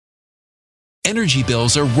energy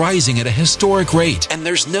bills are rising at a historic rate, and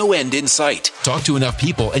there's no end in sight. Talk to enough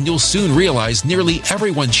people and you'll soon realize nearly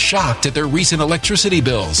everyone's shocked at their recent electricity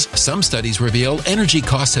bills. Some studies reveal energy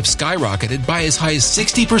costs have skyrocketed by as high as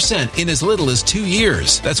 60% in as little as 2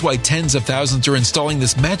 years. That's why tens of thousands are installing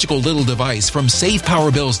this magical little device from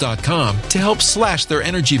SavePowerBills.com to help slash their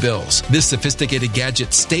energy bills. This sophisticated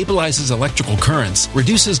gadget stabilizes electrical currents,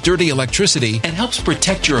 reduces dirty electricity, and helps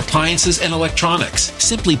protect your appliances and electronics.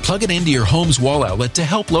 Simply plug it into your home's wall outlet to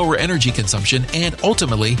help lower energy consumption and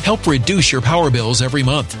ultimately help reduce your power bills every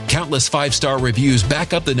month. Countless 5-star reviews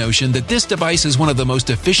back up the notion that this device is one of the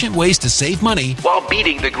most efficient ways to save money while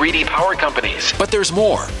beating the greedy power companies. But there's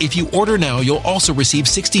more. If you order now, you'll also receive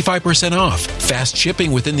 65% off, fast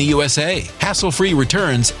shipping within the USA, hassle-free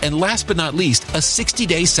returns, and last but not least, a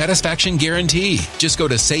 60-day satisfaction guarantee. Just go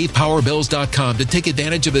to SavePowerBills.com to take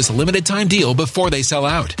advantage of this limited time deal before they sell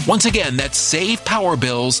out. Once again, that's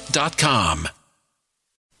SavePowerBills.com.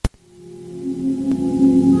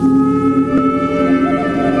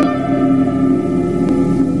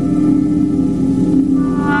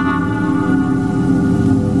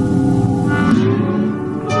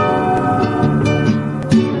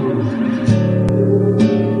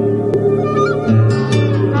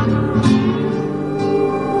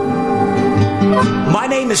 My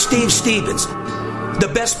name is Steve Stevens, the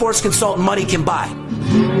best sports consultant money can buy.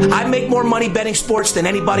 I make more money betting sports than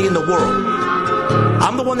anybody in the world.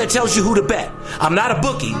 I'm the one that tells you who to bet. I'm not a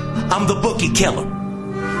bookie. I'm the bookie killer.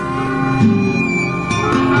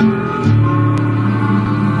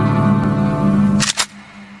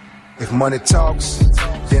 If money talks,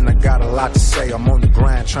 then I got a lot to say. I'm on the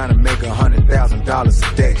grind trying to make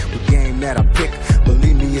 $100,000 a day. The game that I pick,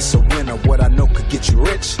 believe me, it's a winner. What I know could get you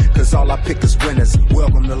rich, cause all I pick is winners.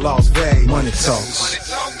 Welcome to Las Vegas. Money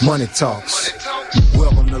talks. Money talks.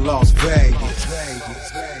 Welcome to Las Vegas.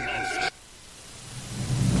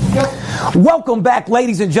 Welcome back,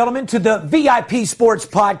 ladies and gentlemen, to the VIP Sports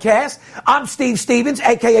Podcast. I'm Steve Stevens,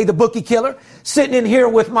 a.k.a. the Bookie Killer, sitting in here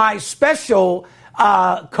with my special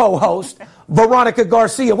co-host, Veronica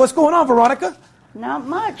Garcia. What's going on, Veronica? Not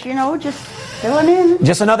much, just filling in.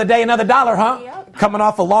 Just another day, another dollar, huh? Yep. Coming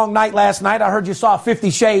off a long night last night. I heard you saw 50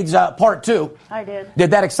 Shades Part 2. I did.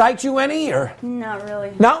 Did that excite you any, or? Not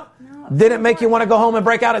really. No? Didn't make you want to go home and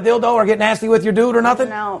break out a dildo or get nasty with your dude or nothing?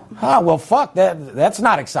 No. Oh, well, fuck. That's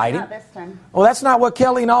not exciting. Not this time. Well, that's not what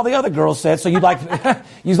Kelly and all the other girls said. So you like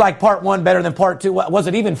Part 1 better than Part 2. Was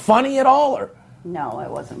it even funny at all, or? No, it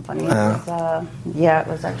wasn't funny. It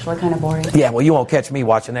was actually kind of boring. Yeah, well, you won't catch me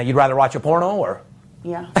watching that. You'd rather watch a porno, or?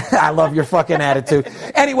 Yeah. I love your fucking attitude.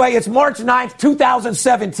 Anyway, it's March 9th,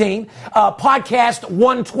 2017, podcast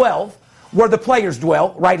 112, where the players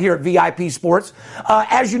dwell, right here at VIP Sports.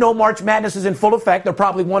 As you know, March Madness is in full effect. They're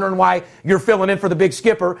probably wondering why you're filling in for the Big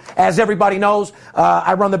Skipper. As everybody knows,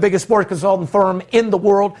 I run the biggest sports consulting firm in the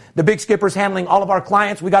world. The Big Skipper's handling all of our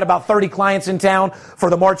clients. We got about 30 clients in town for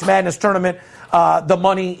the March Madness tournament. The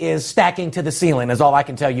money is stacking to the ceiling, is all I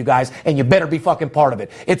can tell you guys, and you better be fucking part of it.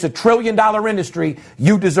 It's $1 trillion industry.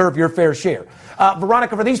 You deserve your fair share.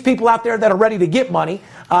 Veronica, for these people out there that are ready to get money,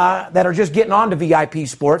 that are just getting on to VIP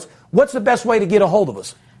Sports, what's the best way to get a hold of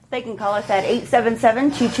us? They can call us at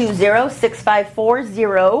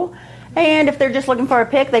 877-220-6540. And if they're just looking for a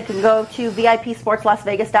pick, they can go to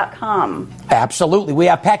VIPSportsLasVegas.com. Absolutely. We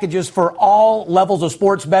have packages for all levels of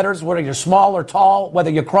sports bettors, whether you're small or tall, whether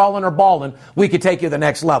you're crawling or balling, we could take you to the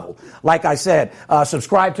next level. Like I said,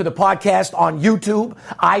 subscribe to the podcast on YouTube,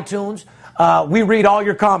 iTunes. We read all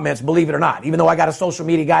your comments, believe it or not. Even though I got a social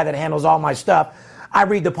media guy that handles all my stuff, I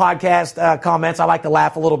read the podcast comments. I like to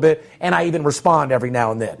laugh a little bit, and I even respond every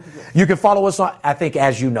now and then. You can follow us on, I think,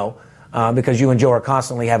 as you know, because you and Joe are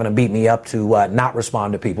constantly having to beat me up to not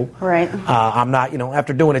respond to people. Right. I'm not,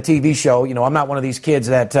 after doing a TV show, I'm not one of these kids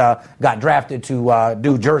that got drafted to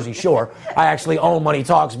do Jersey Shore. I actually own Money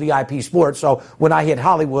Talks VIP Sports. So when I hit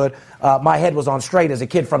Hollywood, my head was on straight as a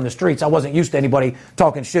kid from the streets. I wasn't used to anybody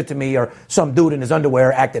talking shit to me or some dude in his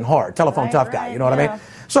underwear acting hard. Telephone tough guy, you know what I mean?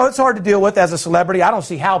 So it's hard to deal with as a celebrity. I don't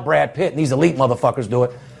see how Brad Pitt and these elite motherfuckers do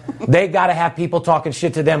it. They got to have people talking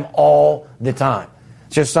shit to them all the time.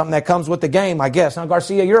 It's just something that comes with the game, I guess. Huh,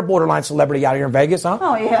 Garcia, you're a borderline celebrity out here in Vegas, huh?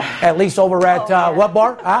 Oh, yeah. At least over at, what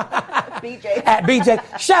bar? BJ. At BJ.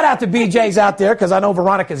 Shout out to BJ's out there, because I know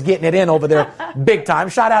Veronica's getting it in over there big time.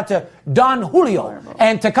 Shout out to Don Julio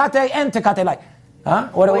and Tecate Light. Huh?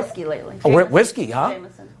 Whiskey lately. Whiskey, huh?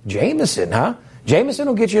 Jameson. Jameson, huh? Jameson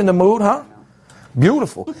will get you in the mood, huh?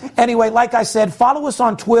 Beautiful. Anyway, like I said, follow us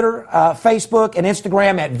on Twitter, Facebook, and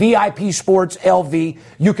Instagram at VIP Sports LV.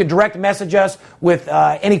 You can direct message us with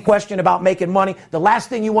any question about making money. The last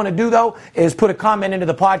thing you want to do, though, is put a comment into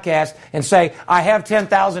the podcast and say, I have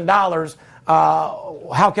 $10,000.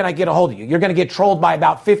 How can I get a hold of you? You're going to get trolled by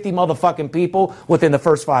about 50 motherfucking people within the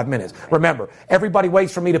first 5 minutes. Remember, everybody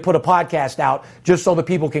waits for me to put a podcast out just so the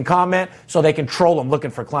people can comment, so they can troll them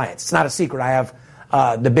looking for clients. It's not a secret. I have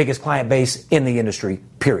the biggest client base in the industry,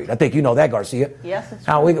 period. I think you know that, Garcia. Yes, it's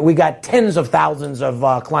true. We got tens of thousands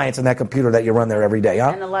of clients in that computer that you run there every day, huh?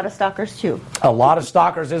 And a lot of stalkers, too. A lot of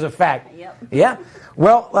stalkers is a fact. Yep. Yeah.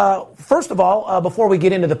 Well, first of all, before we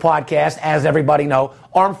get into the podcast, as everybody know,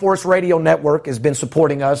 Armed Force Radio Network has been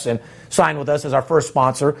supporting us and signed with us as our first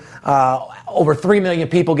sponsor. Over 3 million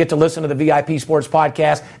people get to listen to the VIP Sports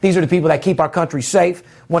Podcast. These are the people that keep our country safe.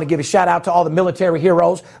 Want to give a shout out to all the military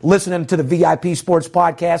heroes listening to the VIP Sports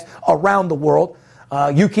Podcast around the world.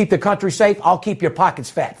 You keep the country safe, I'll keep your pockets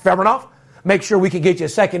fat. Fair enough? Make sure we can get you a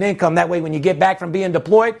second income. That way when you get back from being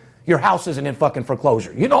deployed, your house isn't in fucking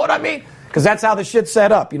foreclosure. You know what I mean? Because that's how the shit's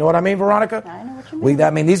set up. You know what I mean, Veronica? I know what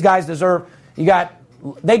you mean. These guys deserve,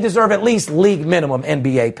 they deserve at least league minimum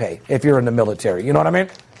NBA pay if you're in the military. You know what I mean?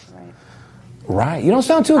 Right. You don't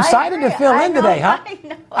sound too excited to fill in today, huh?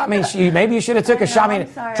 I mean, maybe you should have took a shot. I mean,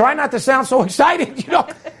 try not to sound so excited. You know,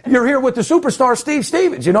 you're here with the superstar Steve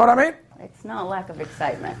Stevens. You know what I mean? It's not a lack of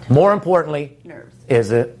excitement. More importantly, nerves.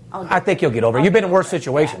 Is it? I think you'll get over it. You've been in worse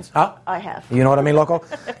situations, huh? I have. You know what I mean, Loco?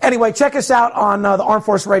 Anyway, check us out on the Armed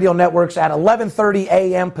Force Radio Networks at 11:30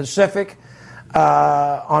 a.m. Pacific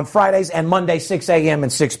on Fridays and Monday 6 a.m.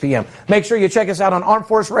 and 6 p.m. Make sure you check us out on Armed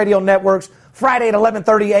Force Radio Networks Friday at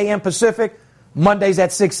 11:30 a.m. Pacific, Mondays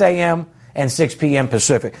at 6 a.m. and 6 p.m.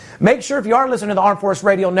 Pacific. Make sure if you are listening to the Armed Force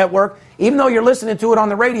Radio Network, even though you're listening to it on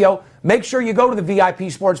the radio, make sure you go to the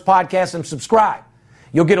VIP Sports Podcast and subscribe.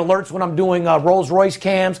 You'll get alerts when I'm doing Rolls-Royce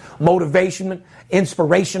cams, motivation,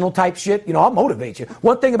 inspirational type shit. You know, I'll motivate you.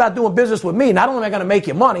 One thing about doing business with me, not only am I going to make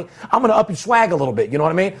you money, I'm going to up your swag a little bit. You know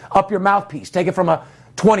what I mean? Up your mouthpiece. Take it from a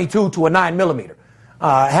 22 to a 9mm.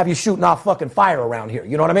 Have you shooting off fucking fire around here.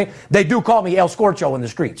 You know what I mean? They do call me El Scorcho in the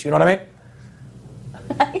streets. You know what I mean?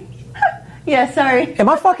 Yeah, sorry. Am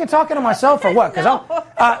I fucking talking to myself or what? Because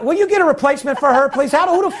will you get a replacement for her, please?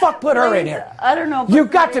 Who the fuck put her in here? I don't know. You've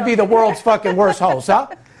got to be the world's fucking worst host, huh?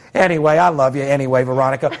 Anyway, I love you anyway,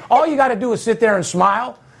 Veronica. All you got to do is sit there and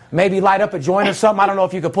smile. Maybe light up a joint or something. I don't know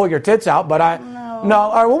if you could pull your tits out, but No.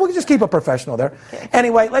 All right, well, we'll just keep it professional there. Okay.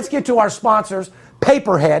 Anyway, let's get to our sponsors.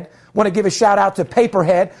 Paperhead. Want to give a shout out to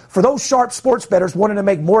Paperhead. For those sharp sports bettors wanting to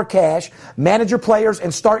make more cash, manage your players,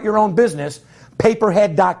 and start your own business,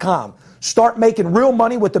 Paperhead.com. Start making real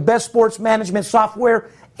money with the best sports management software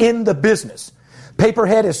in the business.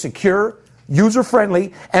 Paperhead is secure,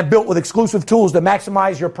 user-friendly, and built with exclusive tools to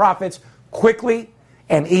maximize your profits quickly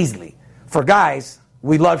and easily. For guys,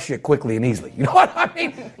 we love shit quickly and easily. You know what I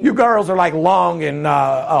mean? You girls are like long and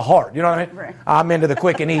hard. You know what I mean? Right. I'm into the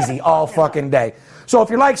quick and easy all fucking day. So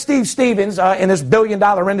if you're like Steve Stevens in this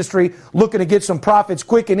billion-dollar industry looking to get some profits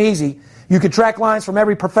quick and easy, you can track lines from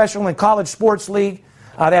every professional and college sports league.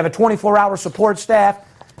 They have a 24-hour support staff.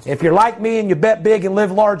 If you're like me and you bet big and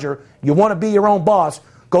live larger, you want to be your own boss,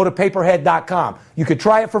 go to Paperhead.com. You can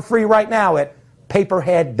try it for free right now at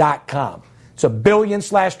Paperhead.com. It's a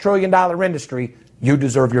billion/trillion-dollar industry. You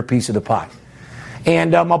deserve your piece of the pie.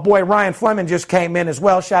 And my boy Ryan Fleming just came in as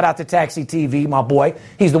well. Shout out to Taxi TV, my boy.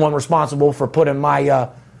 He's the one responsible for putting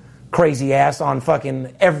my crazy ass on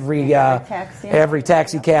fucking every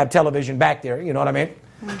taxi cab television back there. You know what I mean?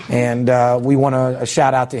 Mm-hmm. And we want to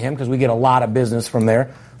shout out to him because we get a lot of business from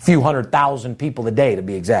there. A few 100,000 people a day, to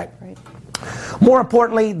be exact. Right. More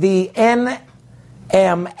importantly, the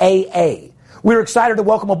NMAA. We're excited to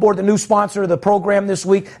welcome aboard the new sponsor of the program this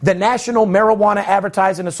week, the National Marijuana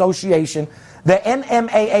Advertising Association. The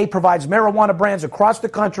NMAA provides marijuana brands across the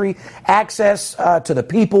country access to the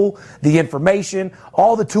people, the information,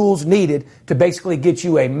 all the tools needed to basically get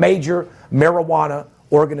you a major marijuana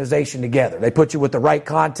organization together. They put you with the right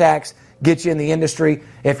contacts, get you in the industry.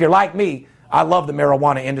 If you're like me, I love the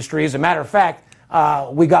marijuana industry. As a matter of fact,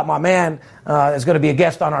 we got my man is going to be a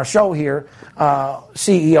guest on our show here,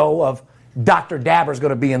 CEO of Dr. Dabber's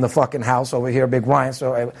going to be in the fucking house over here, Big Ryan,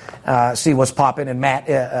 so see what's popping, and Matt,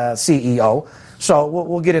 CEO. So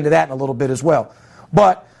we'll get into that in a little bit as well.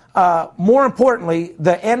 But more importantly,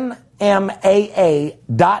 the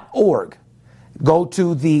NMAA.org. Go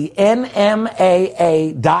to the NMAA.org,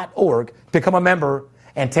 become a member,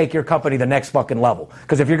 and take your company to the next fucking level.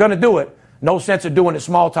 Because if you're going to do it, no sense of doing it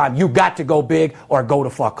small time. You got to go big or go to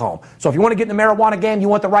fuck home. So if you want to get in the marijuana game, you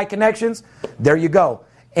want the right connections, there you go.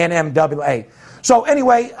 NMWA. So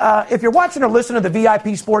anyway, if you're watching or listening to the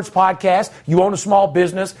VIP Sports Podcast, you own a small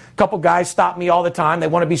business. A couple guys stop me all the time. They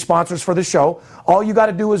want to be sponsors for the show. All you got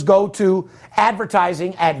to do is go to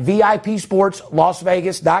advertising at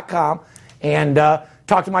VIPSportsLasVegas.com and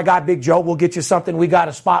talk to my guy, Big Joe. We'll get you something. We got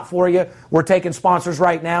a spot for you. We're taking sponsors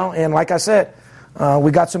right now. And like I said, we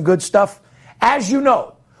got some good stuff. As you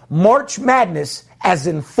know, March Madness is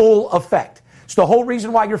in full effect. It's the whole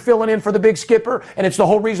reason why you're filling in for the Big Skipper, and it's the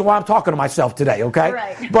whole reason why I'm talking to myself today, okay?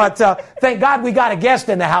 Right. But thank God we got a guest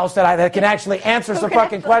in the house that can actually answer some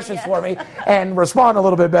fucking questions for me and respond a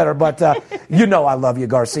little bit better. But you know I love you,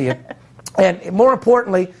 Garcia. And more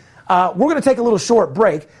importantly, we're going to take a little short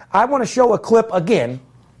break. I want to show a clip again,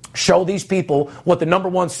 show these people what the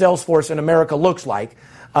 #1 sales force in America looks like.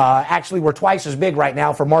 Actually, we're twice as big right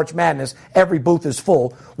now for March Madness. Every booth is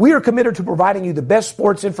full. We are committed to providing you the best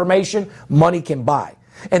sports information money can buy.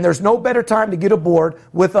 And there's no better time to get aboard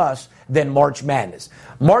with us than March Madness.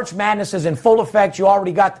 March Madness is in full effect. You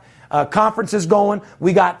already got conferences going.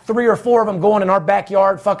 We got 3 or 4 of them going in our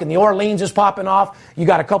backyard. Fucking the Orleans is popping off. You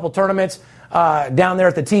got a couple tournaments down there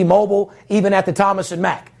at the T-Mobile, even at the Thomas and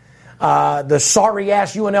Mack. The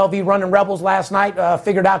sorry-ass UNLV running Rebels last night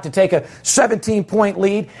figured out to take a 17-point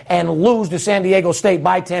lead and lose to San Diego State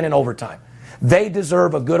by 10 in overtime. They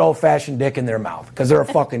deserve a good old-fashioned dick in their mouth because they're a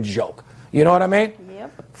fucking joke. You know what I mean?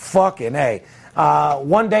 Yep. Fucking A.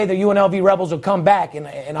 One day the UNLV Rebels will come back,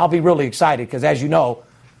 and I'll be really excited because, as you know,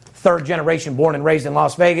 3rd generation born and raised in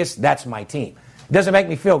Las Vegas, that's my team. It doesn't make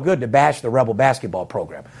me feel good to bash the Rebel basketball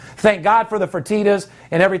program. Thank God for the Fertittas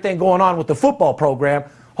and everything going on with the football program.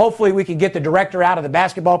 Hopefully we can get the director out of the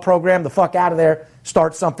basketball program, the fuck out of there,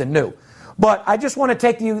 start something new. But I just want to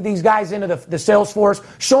take these guys into the sales force,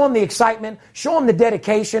 show them the excitement, show them the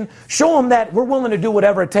dedication, show them that we're willing to do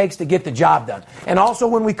whatever it takes to get the job done. And also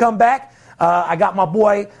when we come back, I got my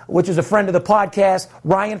boy, which is a friend of the podcast,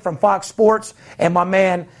 Ryan from Fox Sports, and my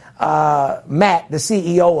man, Matt, the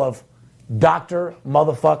CEO of Dr.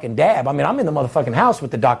 Motherfucking Dab. I mean, I'm in the motherfucking house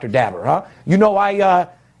with the Dr. Dabber, huh? You know I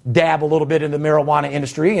dab a little bit in the marijuana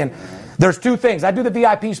industry, and there's 2 things. I do the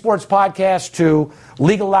VIP Sports Podcast to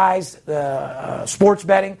legalize sports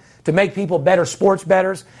betting, to make people better sports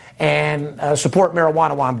bettors, and support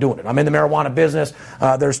marijuana while I'm doing it. I'm in the marijuana business.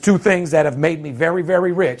 There's 2 things that have made me very,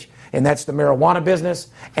 very rich, and that's the marijuana business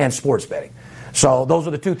and sports betting. So those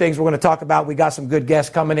are the 2 things we're going to talk about. We got some good guests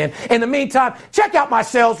coming in. In the meantime, check out my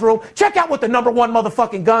sales room. Check out what the #1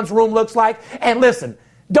 motherfucking guns room looks like. And listen,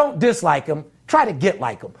 don't dislike them. Try to get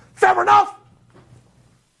like them. Fair enough?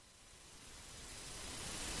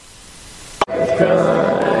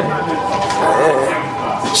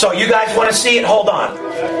 So you guys want to see it? Hold on.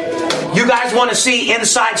 You guys want to see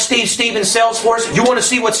inside Steve Stevens' sales force? You want to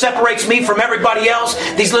see what separates me from everybody else?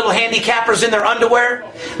 These little handicappers in their underwear?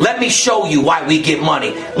 Let me show you why we get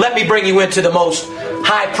money. Let me bring you into the most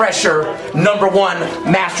high-pressure,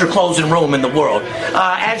 #1 master closing room in the world.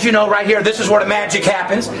 As you know, right here, this is where the magic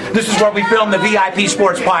happens. This is where we film the VIP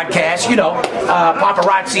Sports Podcast. You know,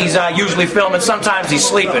 paparazzi's usually filming. Sometimes he's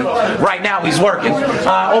sleeping. Right now, he's working.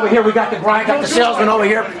 Over here, we got the grind, got the salesmen over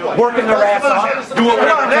here working their ass off, doing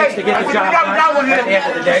whatever it takes to get the job done at the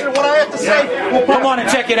end of the day. What I have to say. Come on and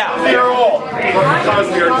check it out. She's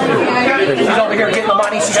over here getting the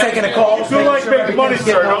money. She's taking a call. You like making money,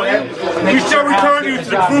 sir, don't you? We shall return you to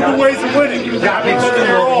the proven ways of winning. You got me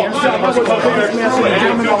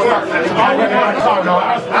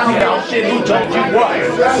shit who told you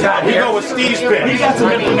what? We go with Steve's pick. You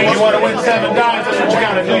want to win $7, that's what you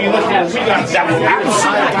got to do. You listen to what we got to say.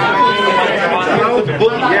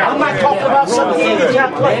 I'm not talking about something you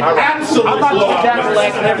can't play. Absolutely. I'm not going down to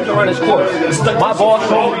last and never to run his course. My boss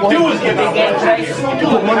told me what he was going to be game today.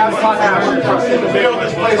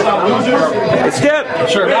 It's good.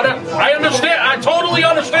 Sure. I understand. I totally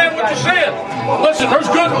understand what you're saying. Listen, there's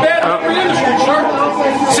good and bad in every industry, sir.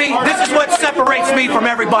 See, this is what separates me from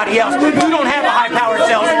everybody else. You don't have a high-powered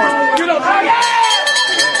sales force. You don't.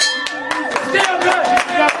 Still good.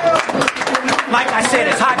 Like I said,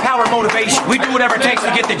 it's high-powered motivation. We do whatever it takes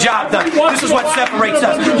to get the job done. This is what separates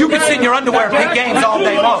us. You can sit in your underwear and pick games all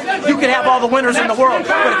day long. You can have all the winners in the world,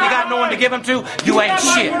 but if you got no one to give them to, you ain't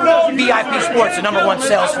shit. VIP Sports, the #1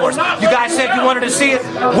 sales force. You guys said you wanted to see it?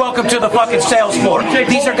 Welcome to the fucking sales force.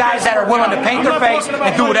 These are guys that are willing to paint their face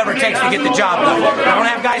and do whatever it takes to get the job done. I don't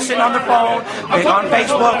have guys sitting on their phone, on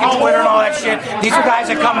Facebook and Twitter and all that shit. These are guys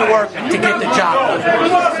that come to work to get the job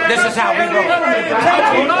done. This is how we roll.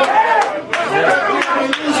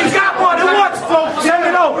 She's got one. Who wants? Send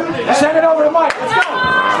it over. Send it over to Mike. Let's go.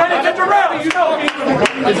 Send it to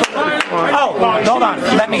Oh, hold on.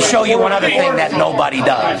 Let me show you one other thing that nobody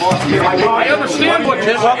does. I understand what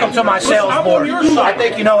you're saying. Welcome to my sales board. I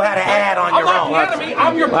think you know how to add on your I'm own. not the enemy.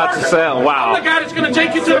 I'm your partner. That's a sale. Wow. I'm the guy that's going to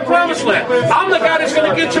take you to the promised land. I'm the guy that's going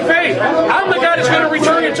to get you paid. I'm the guy that's going to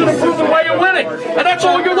return you to the proven way of winning. And that's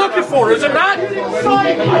all you're looking for, is it not?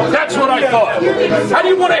 That's what I thought. How do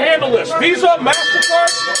you want to handle this? Visa, MasterCard,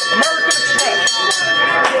 American Express.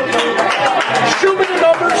 Shoot me the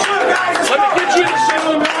numbers. Let me get you in the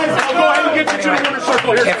system. I'll go ahead and get you to the winner's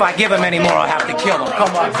circle here. If I give him any more, I'll have to kill him.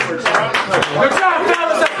 Come on. Good job,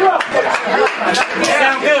 fellas.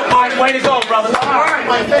 Sound good, Mike. Way to go, brother. All right.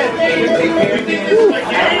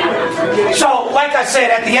 So, like I said,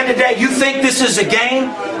 at the end of the day, you think this is a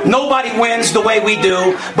game? Nobody wins the way we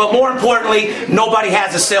do, but more importantly, nobody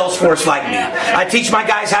has a sales force like me. I teach my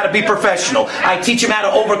guys how to be professional. I teach them how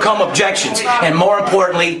to overcome objections. And more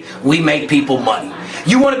importantly, we make people money.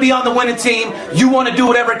 You want to be on the winning team, you want to do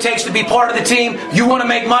whatever it takes to be part of the team, you want to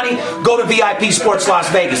make money, go to VIP Sports Las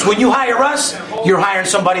Vegas. When you hire us, you're hiring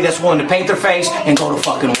somebody that's willing to paint their face and go to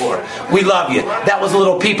fucking war. We love you. That was a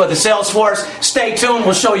little peep of the sales force. Stay tuned,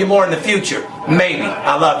 we'll show you more in the future. Maybe.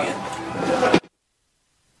 I love you.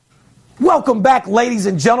 Welcome back, ladies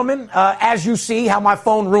and gentlemen. As you see how my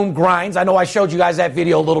phone room grinds, I know I showed you guys that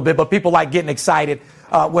video a little bit, but people like getting excited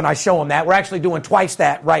when I show them that. We're actually doing twice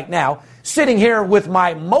that right now. Sitting here with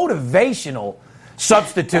my motivational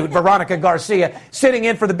substitute, Veronica Garcia, sitting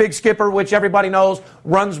in for the Big Skipper, which everybody knows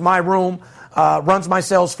runs my room, runs my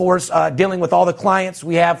sales force, dealing with all the clients.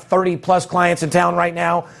 We have 30-plus clients in town right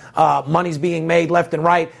now. Money's being made left and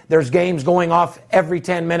right. There's games going off every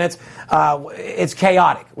 10 minutes. It's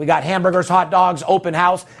chaotic. We got hamburgers, hot dogs, open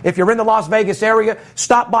house. If you're in the Las Vegas area,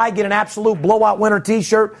 stop by, get an absolute blowout winner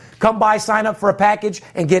t-shirt. Come by, sign up for a package,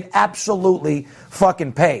 and get absolutely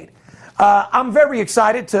fucking paid. I'm very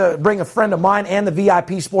excited to bring a friend of mine and the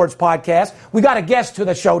VIP Sports Podcast. We got a guest to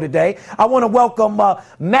the show today. I want to welcome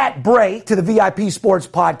Matt Bray to the VIP Sports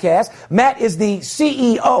Podcast. Matt is the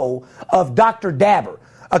CEO of Dr. Dabber,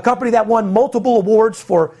 a company that won multiple awards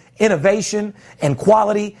for innovation and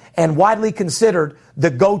quality and widely considered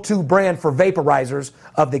the go-to brand for vaporizers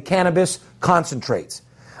of the cannabis concentrates.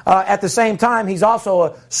 At the same time, he's also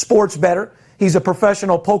a sports bettor. He's a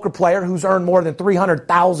professional poker player who's earned more than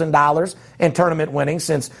 $300,000 in tournament winnings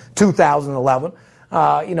since 2011.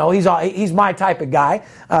 He's my type of guy,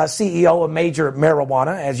 CEO of Major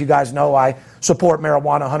Marijuana. As you guys know, I support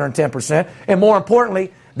marijuana 110%. And more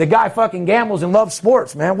importantly, the guy fucking gambles and loves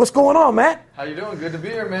sports, man. What's going on, Matt? How you doing? Good to be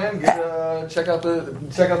here, man. Good, check out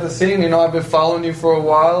the scene. You know, I've been following you for a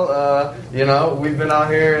while. We've been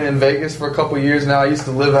out here in Vegas for a couple years now. I used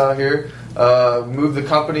to live out here. Moved the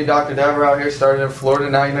company, Dr. Dabber, out here, started in Florida.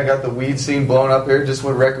 Now, got the weed scene blowing up here, just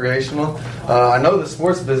went recreational. I know the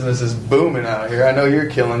sports business is booming out here. I know you're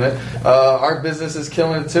killing it. Our business is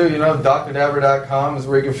killing it too. DrDabber.com is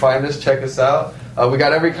where you can find us. Check us out. We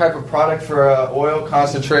got every type of product for oil,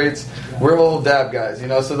 concentrates. We're old dab guys,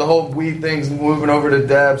 so the whole weed thing's moving over to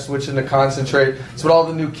dab, switching to concentrate. It's what all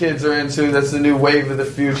the new kids are into. That's the new wave of the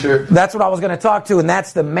future. That's what I was going to talk to, and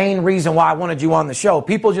that's the main reason why I wanted you on the show.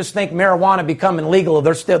 People just think marijuana becoming legal.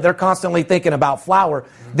 They're constantly thinking about flower.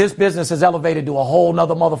 This business has elevated to a whole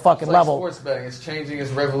nother motherfucking level. Sports betting. It's changing.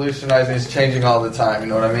 It's revolutionizing. It's changing all the time. You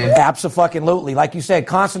know what I mean? Absolutely. Like you said,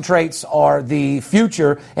 concentrates are the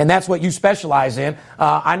future, and that's what you specialize in.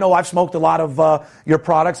 I know I've smoked a lot of your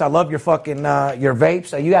products. I love your fucking your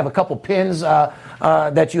vapes. You have a couple pins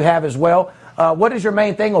that you have as well. What is your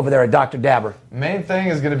main thing over there at Dr. Dabber? Main thing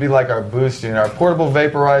is going to be like our boost unit, our portable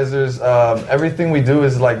vaporizers. Everything we do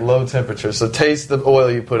is like low temperature. So taste the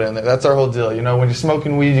oil you put in there. That's our whole deal. When you're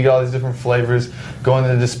smoking weed, you get all these different flavors. Go into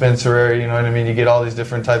the dispensary, you know what I mean? You get all these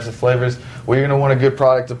different types of flavors. Well, you're going to want a good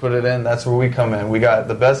product to put it in. That's where we come in. We got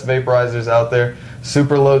the best vaporizers out there.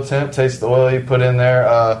 Super low temp. Taste the oil you put in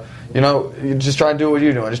there. You just try and do what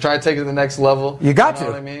you're doing. Just try to take it to the next level. You got to. You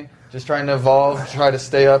know what I mean? Just trying to evolve, try to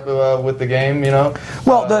stay up with the game,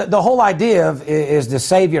 Well, the whole idea is to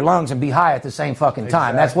save your lungs and be high at the same fucking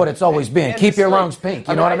time. Exactly. That's what it's always been. Keep your lungs pink.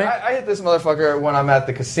 You know what I mean? I hit this motherfucker when I'm at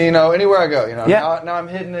the casino, anywhere I go. Yeah. Now I'm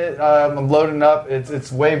hitting it. I'm loading up. It's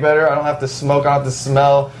way better. I don't have to smoke. I don't have to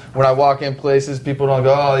smell. When I walk in places, people don't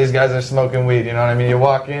go, oh, these guys are smoking weed. You know what I mean? You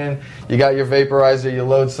walk in, you got your vaporizer, you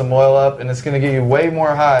load some oil up, and it's going to get you way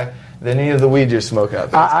more high than any of the weed you're smoking out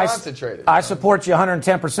there. It's concentrated. I support you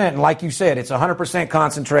 110%. And like you said, it's 100%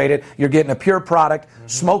 concentrated. You're getting a pure product,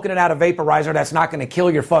 smoking it out of vaporizer that's not going to kill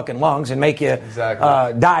your fucking lungs and make you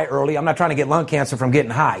die early. I'm not trying to get lung cancer from getting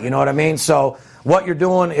high. You know what I mean? So what you're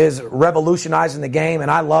doing is revolutionizing the game, and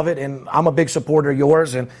I love it, and I'm a big supporter of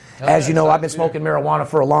yours. And as you know, I've been smoking marijuana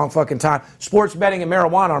for a long fucking time. Sports betting and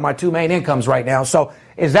marijuana are my two main incomes right now. So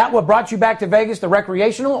is that what brought you back to Vegas, the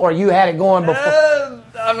recreational, or you had it going before?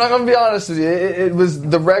 I'm not going to be honest with you. It was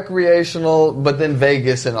the recreational, but then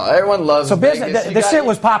Vegas and all. Everyone loves Vegas. The shit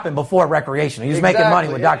was popping before recreational. You was making money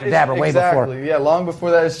with Dr. Dabber way before. Yeah, long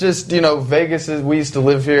before that. It's just, Vegas we used to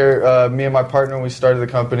live here, me and my partner, when we started the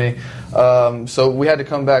company. So we had to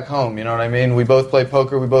come back home, you know what I mean? We both play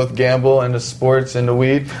poker, we both gamble, into sports, into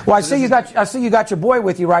weed. Well, I see you got your boy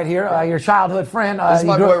with you right here, your childhood friend. This is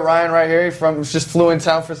my boy Ryan right here. He just flew in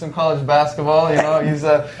town for some college basketball. He's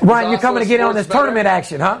Ryan, you're coming to get on this tournament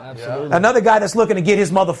action, huh? Absolutely. Another guy that's looking to get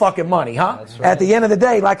his motherfucking money, huh? That's right. At the end of the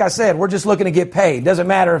day, like I said, we're just looking to get paid. Doesn't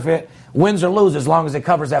matter if it wins or loses as long as it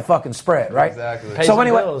covers that fucking spread, right? Exactly. So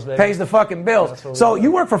anyway, pays the fucking bills. So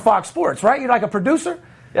you work for Fox Sports, right? You're like a producer?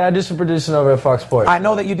 Yeah, I do some producing over at Fox Sports. I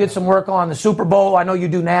know that you did some work on the Super Bowl. I know you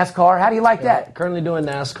do NASCAR. How do you like that? Currently doing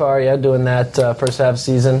NASCAR, doing that first half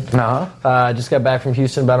season. Uh-huh. Just got back from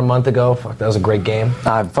Houston about a month ago. Fuck, that was a great game.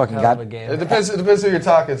 I fucking got a game. It depends who you're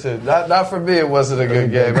talking to. Not for me, it wasn't a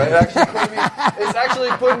good game. It's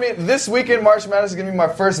actually put me this weekend. March Madness is going to be my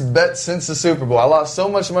first bet since the Super Bowl. I lost so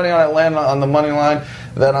much money on Atlanta on the money line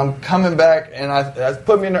that I'm coming back, and I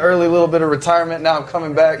put me in an early little bit of retirement. Now I'm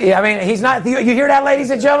coming back. Yeah, I mean, he's not. You hear that, ladies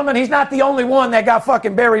and gentlemen? He's not the only one that got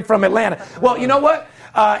fucking buried from Atlanta. Well, you know what?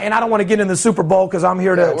 And I don't want to get in the Super Bowl because I'm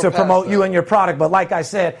here to promote you and your product. But like I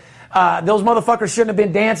said, those motherfuckers shouldn't have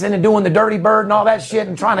been dancing and doing the Dirty Bird and all that shit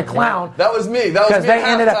and trying to clown. That was me. That was me they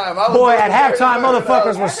ended up. Boy, at halftime,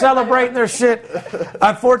 motherfuckers were celebrating their shit.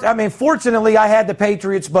 Fortunately, I had the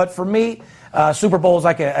Patriots, but for me, Super Bowl is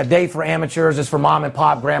like a day for amateurs. It's for mom and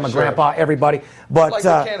pop, grandma, grandpa, everybody. But like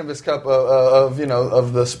the cannabis cup of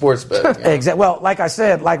the sports bet. Exactly. Well, like I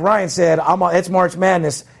said, like Ryan said, it's March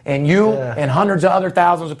Madness, and you and hundreds of other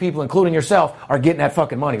thousands of people, including yourself, are getting that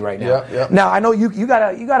fucking money right now. Yeah. Now I know you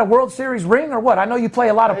got a World Series ring or what? I know you play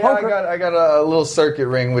a lot of poker. I got a little circuit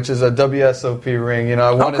ring, which is a WSOP ring.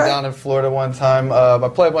 I won it down in Florida one time. I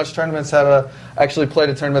played a bunch of tournaments. Actually played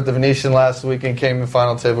a tournament at the Venetian last week and came in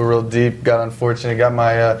final table real deep. Got unfortunate. Got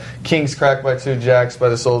my kings cracked by 2 jacks by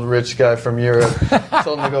this old rich guy from Europe.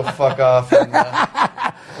 Told him to go fuck off and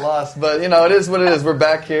lost. But, it is what it is. We're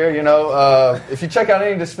back here, If you check out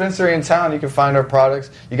any dispensary in town, you can find our products.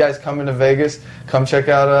 You guys come into Vegas, come check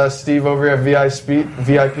out Steve over here at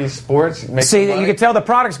VIP Sports. See, you can tell the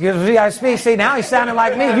products because VIP. See, now he's sounding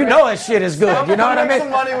like me. You know his shit is good. You know what I mean? Make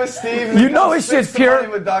some money with Steve. You know his shit's pure.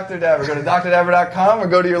 Money with Dr. Dabber. Go to drdabber.com or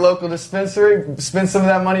go to your local dispensary. Spend some of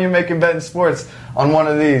that money you're making betting sports on one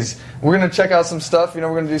of these. We're going to check out some stuff. We're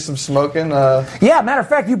going to do some smoking. Matter of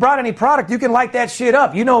fact, you brought any product, you can light that shit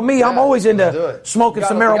up. You know me, I'm always into smoking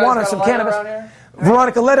some marijuana and some cannabis.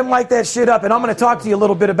 Veronica, let him light that shit up, and I'm going to talk to you a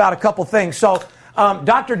little bit about a couple things. So,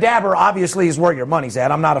 Dr. Dabber obviously is where your money's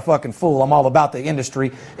at. I'm not a fucking fool. I'm all about the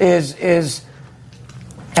industry. Has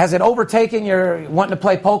it overtaken your wanting to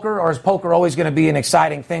play poker, or is poker always going to be an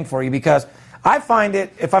exciting thing for you? Because I find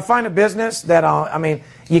it, if I find a business that,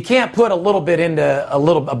 you can't put a little bit into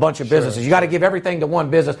a bunch of businesses. You got to give everything to one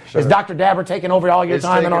business. Is Dr. Dabber taking over all your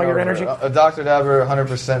time and all your energy? Dr. Dabber,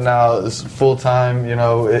 100% now, is full time.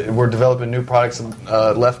 We're developing new products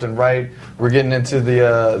left and right. We're getting into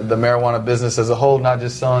the marijuana business as a whole, not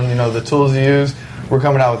just selling, the tools you use. We're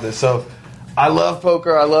coming out with this. So I love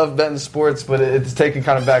poker. I love betting sports, but it's taken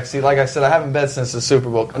kind of backseat. Like I said, I haven't bet since the Super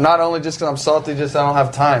Bowl. Not only just because I'm salty, just I don't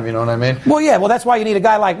have time. You know what I mean? Well, yeah. Well, that's why you need a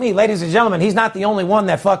guy like me. Ladies and gentlemen, he's not the only one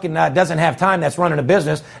that fucking doesn't have time that's running a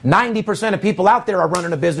business. 90% of people out there are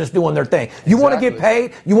running a business doing their thing. You want to get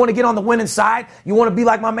paid? You want to get on the winning side? You want to be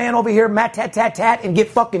like my man over here, Matt Tat Tat Tat, and get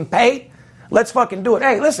fucking paid? Let's fucking do it.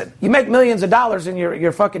 Hey, listen, you make millions of dollars in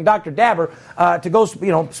your fucking Dr. Dabber to go,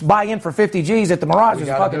 buy in for 50 G's at the Mirage is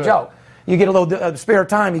a fucking joke. You get a little spare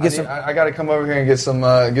time. I got to come over here and get some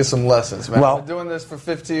lessons, man. I've been doing this for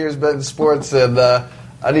 50 years, betting sports, and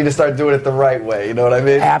I need to start doing it the right way. You know what I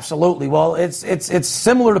mean? Absolutely. Well, it's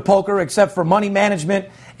similar to poker, except for money management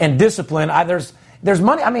and discipline. There's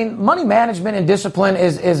money. Money management and discipline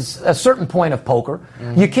is a certain point of poker.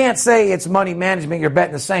 Mm-hmm. You can't say it's money management. You're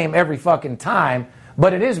betting the same every fucking time.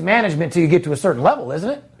 But it is management till you get to a certain level, isn't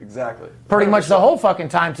it? Exactly. Pretty much the whole fucking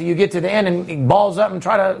time till you get to the end and balls up and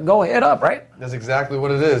try to go head up, right? That's exactly what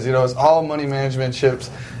it is. It's all money management chips.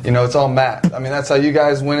 It's all math. That's how you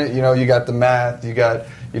guys win it. You got the math. You got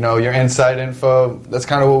your inside info. That's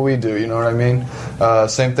kind of what we do. You know what I mean?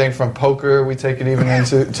 Same thing from poker. We take it even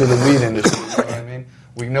into the weed industry. You know what I mean?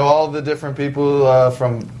 We know all the different people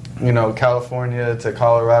from California to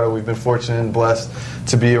Colorado. We've been fortunate and blessed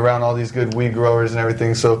to be around all these good weed growers and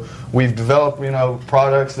everything. So we've developed,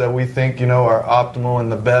 products that we think, are optimal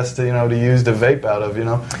and the best, to use to vape out of,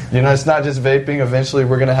 it's not just vaping. Eventually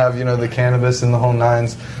we're going to have, the cannabis and the whole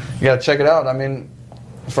nines. You got to check it out. I mean,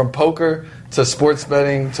 from poker to sports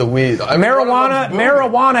betting to weed.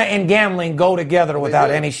 Marijuana and gambling go together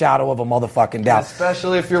without any shadow of a motherfucking doubt.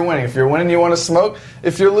 Especially if you're winning. If you're winning, you want to smoke.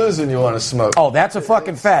 If you're losing, you want to smoke. Oh, that's a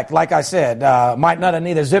fucking fact. Like I said, might not have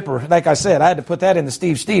need a zipper. Like I said, I had to put that into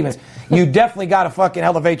Steve Stevens. You definitely got to fucking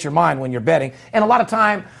elevate your mind when you're betting. And a lot of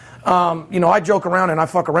time, I joke around and I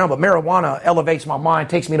fuck around, but marijuana elevates my mind,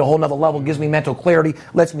 takes me to a whole nother level, gives me mental clarity,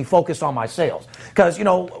 lets me focus on my sales. Because,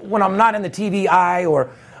 when I'm not in the TV eye or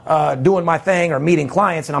doing my thing or meeting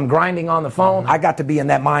clients and I'm grinding on the phone, I got to be in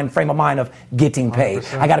that frame of mind of getting paid.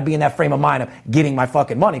 100%. I got to be in that frame of mind of getting my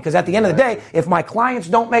fucking money. Because at the end of the day, if my clients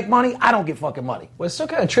don't make money, I don't get fucking money. Well, it still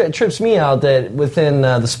kind of trips me out that within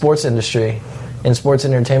the sports industry and sports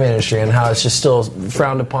entertainment industry and how it's just still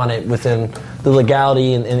frowned upon it within the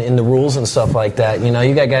legality and the rules and stuff like that.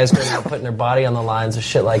 You got guys going out putting their body on the lines and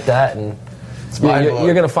shit like that, and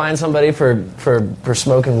you're going to find somebody for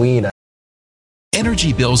smoking weed.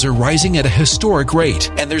 Energy bills are rising at a historic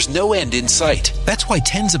rate, and there's no end in sight. That's why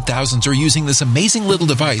tens of thousands are using this amazing little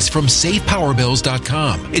device from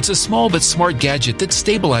SavePowerBills.com. It's a small but smart gadget that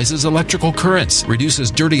stabilizes electrical currents,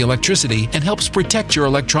 reduces dirty electricity, and helps protect your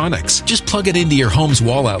electronics. Just plug it into your home's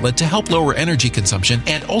wall outlet to help lower energy consumption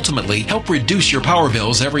and ultimately help reduce your power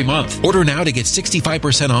bills every month. Order now to get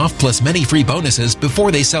 65% off plus many free bonuses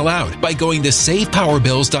before they sell out by going to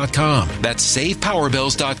SavePowerBills.com. That's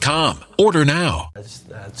SavePowerBills.com. Order now.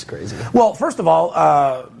 That's crazy. Well, first of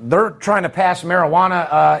all, they're trying to pass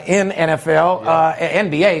marijuana in NFL.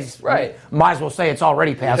 NBA's right. Might as well say it's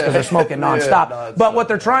already passed because they're smoking nonstop. But what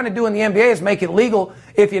they're trying to do in the NBA is make it legal.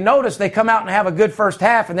 If you notice, they come out and have a good first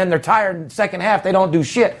half, and then they're tired in the second half. They don't do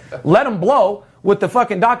shit. Let them blow with the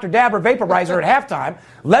fucking Dr. Dabber vaporizer at halftime.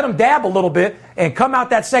 Let them dab a little bit and come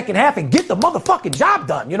out that second half and get the motherfucking job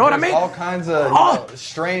done. You know what I mean? All kinds of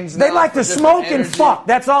strains. They like to smoke and fuck.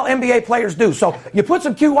 That's all NBA players do. So you put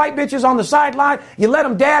some cute white bitches on the sideline, you let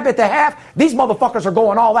them dab at the half. These motherfuckers are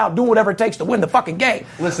going all out, doing whatever it takes to win the fucking game.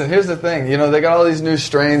 Listen, here's the thing. They got all these new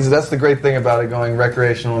strains. That's the great thing about it going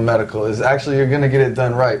recreational and medical is actually you're going to get it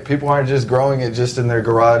done right. People aren't just growing it just in their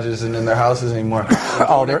garages and in their houses anymore. They're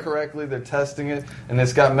doing it correctly. They're testing it, and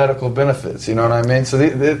it's got medical benefits. You know what I mean? So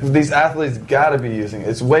these athletes got to be using it.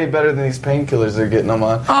 It's way better than these painkillers they're getting them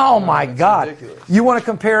on. Oh, my God. Ridiculous. You want to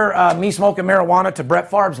compare me smoking marijuana to Brett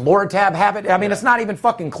Favre's Loratab habit? I mean, it's not even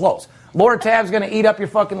fucking close. Loratab's going to eat up your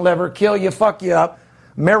fucking liver, kill you, fuck you up.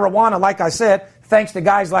 Marijuana, like I said, thanks to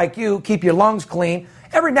guys like you, keep your lungs clean.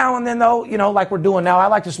 Every now and then, though, like we're doing now, I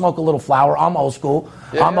like to smoke a little flower. I'm old school.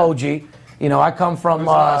 I'm OG. I come from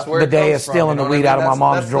the day of stealing the weed out of my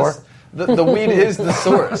mom's drawer. The weed is the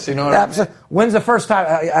source, you know what I mean? When's the first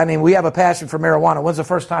time, we have a passion for marijuana. When's the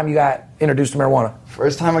first time you got introduced to marijuana?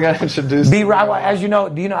 First time I got introduced to marijuana. As you know,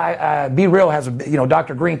 Be Real has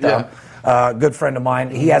Dr. Green Thumb, good friend of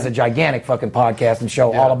mine. He has a gigantic fucking podcast and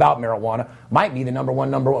show all about marijuana. Might be the number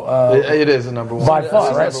one. It is the number one. By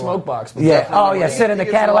far, right? Smoke box. Yeah. Sit in the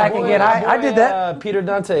Cadillac and get high. I did that. Peter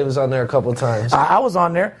Dante was on there a couple of times. I was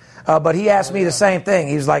on there. But he asked me the same thing.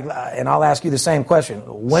 He was like, and I'll ask you the same question.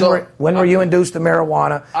 When were you induced to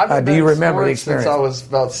marijuana? Do you remember the experience? Since I was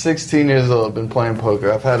about 16 years old, I've been playing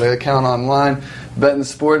poker. I've had an account online, betting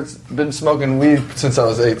sports, been smoking weed since I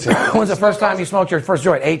was 18. When's the first time you smoked your first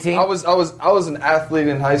joint? 18? I was an athlete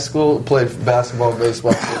in high school, played basketball,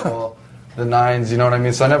 baseball, football, the nines, you know what I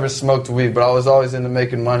mean? So I never smoked weed, but I was always into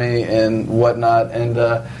making money and whatnot. And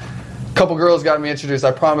a couple girls got me introduced.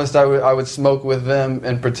 I promised I would smoke with them.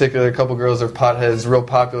 In particular, a couple girls are potheads, real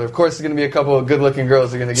popular. Of course, there's going to be a couple of good-looking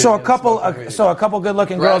girls that are going to get. So a couple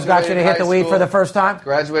good-looking girls got you to hit the weed for the first time.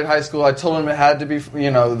 Graduated high school. I told them it had to be,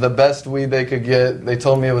 the best weed they could get. They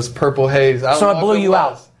told me it was Purple Haze. So it blew you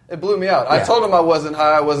out. It blew me out. Yeah. I told them I wasn't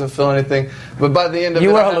high, I wasn't feeling anything, but by the end of you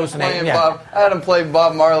it, were hallucinating. I had them play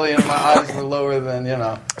Bob Marley, and my eyes were lower than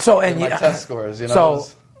my test scores.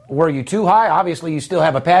 Were you too high? Obviously, you still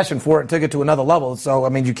have a passion for it and took it to another level.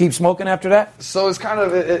 So, you keep smoking after that? So it's kind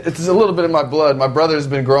of, it's a little bit in my blood. My brother's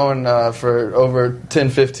been growing for over 10,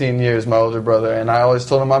 15 years, my older brother. And I always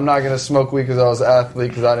told him I'm not going to smoke weed because I was an athlete,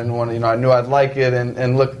 because I didn't want to, I knew I'd like it.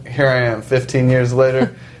 And look, here I am 15 years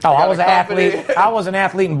later. I was an athlete. I was an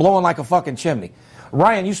athlete and blowing like a fucking chimney.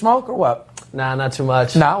 Ryan, you smoke or what? Nah, not too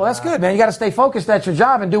much. No, well, that's good, man. You got to stay focused at your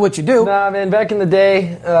job and do what you do. Nah, man. Back in the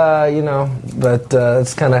day, but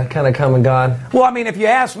it's kind of come and gone. Well, I mean, if you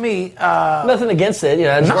ask me, nothing against it.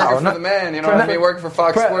 Working for the man, you know what I mean? Working for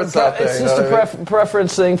Fox Sports out there. It's just a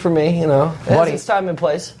preference thing for me, you know. It has its time and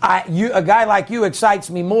place. A guy like you excites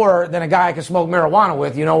me more than a guy I can smoke marijuana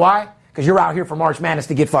with. You know why? Because you're out here for March Madness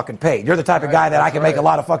to get fucking paid. You're the type of guy that I can make a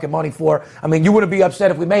lot of fucking money for. I mean, you wouldn't be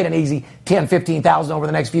upset if we made an easy $10,000, $15,000 over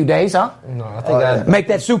the next few days, huh? No, I think that make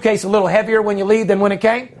that suitcase a little heavier when you leave than when it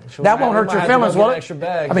came. Sure, that won't hurt your feelings, will it? Extra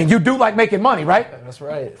bag. I mean, you do like making money, right? That's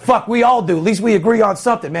right. Fuck, we all do. At least we agree on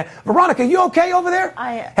something, man. Veronica, you okay over there?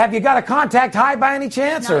 Have you got a contact high by any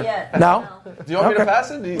chance? Not yet. No? Do you want me to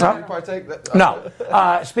pass it? Do you partake? No.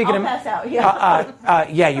 Speaking I'll pass out, yeah.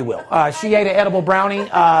 Yeah, you will. She ate an edible brownie.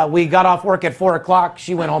 We got off work at 4 o'clock.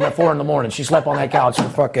 She went home at 4 in the morning. She slept on that couch for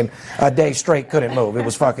fucking a day straight, couldn't move. It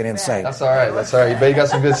was fucking insane. That's all right. But you got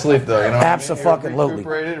some good sleep, though. You know, absolutely.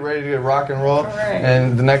 Ready to get rock and roll,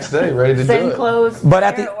 and the next day ready to do it. Clothes.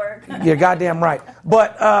 But you're goddamn right.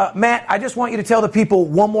 But Matt, I just want you to tell the people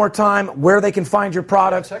one more time where they can find your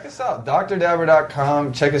products. Check us out,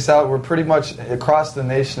 drdabber.com. Check us out. We're pretty much across the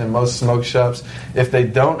nation in most smoke shops. If they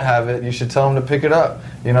don't have it, you should tell them to pick it up.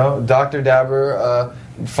 You know, Dr. Dabber.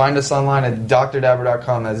 Find us online at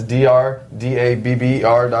drdabber.com. That's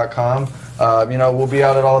drdabber.com. We'll be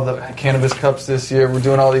out at all the Cannabis Cups this year. We're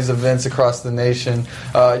doing all these events across the nation.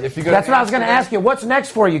 If you go, that's what I was going to ask you. What's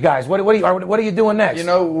next for you guys? What are you doing next? You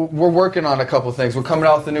know, we're working on a couple things. We're coming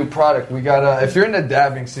out with a new product. We got if you're into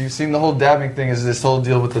dabbing, so you've seen the whole dabbing thing is this whole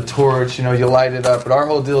deal with the torch. You know, you light it up, but our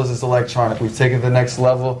whole deal is this electronic. We've taken it to the next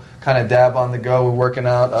level. Kind of dab on the go. We're working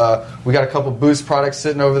out. We got a couple Boost products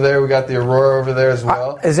sitting over there. We got the Aurora over there as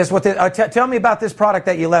well. Is this what? Tell me about this product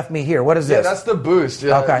that you left me here. What is this? Yeah, that's the Boost.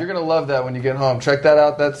 Okay. You're gonna love that when you get home. Check that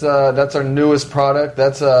out. That's our newest product.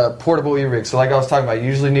 That's a portable e-rig. So like I was talking about, you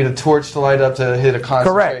usually need a torch to light up to hit a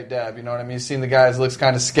concentrate dab. You know what I mean? You've seen the guys, looks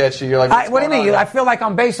kind of sketchy. You're like, what do you mean? I feel like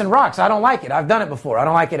I'm basing rocks. I don't like it. I've done it before. I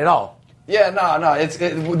don't like it at all. Yeah, no.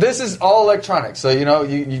 This is all electronic. So, you know,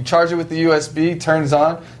 you charge it with the USB, turns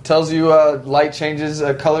on, tells you light changes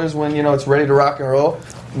colors when, you know, it's ready to rock and roll.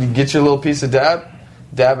 You get your little piece of dab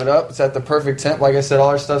it up. It's at the perfect temp. Like I said, all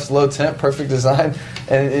our stuff's low temp, perfect design,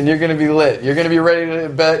 and you're going to be lit. You're going to be ready to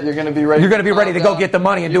bet. You're going to be ready. You're going to be ready to go get the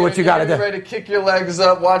money and do what you got to do. You're ready to kick your legs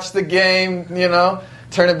up, watch the game, you know.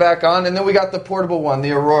 Turn it back on, and then we got the portable one,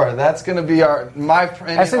 the Aurora. That's going to be that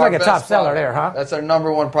seems like a top seller there, huh? That's our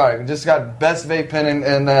number one product. We just got best vape pen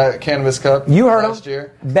in Cannabis Cup. You heard last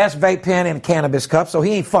year. Best vape pen in Cannabis Cup, so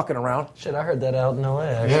he ain't fucking around. Shit, I heard that out in LA.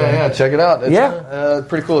 Actually. Yeah, check it out. It's,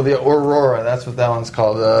 pretty cool. The Aurora, that's what that one's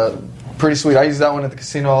called. Pretty sweet. I use that one at the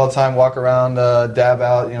casino all the time. Walk around, dab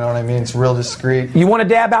out. You know what I mean? It's real discreet. You want to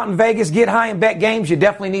dab out in Vegas, get high and bet games? You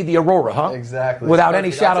definitely need the Aurora, huh? Exactly. Without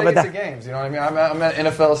any shadow of a doubt. Games. You know what I mean? I'm at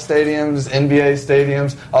NFL stadiums, NBA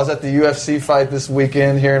stadiums. I was at the UFC fight this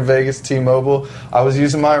weekend here in Vegas, T-Mobile. I was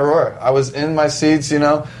using my Aurora. I was in my seats, you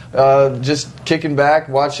know, just kicking back,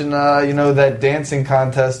 watching, that dancing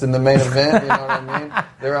contest in the main event. You know what I mean?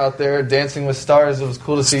 They're out there dancing with stars. It was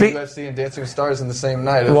cool to see UFC and Dancing with Stars in the same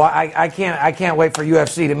night. Well, I can't wait for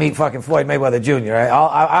UFC to meet fucking Floyd Mayweather Jr.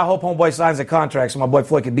 I hope homeboy signs a contract so my boy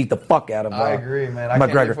Floyd can beat the fuck out of I agree, man. I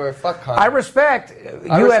McGregor. can't wait for a fuck Conor. I respect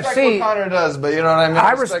UFC. I respect what Conor does, but you know what I mean?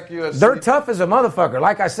 I respect UFC. They're tough as a motherfucker.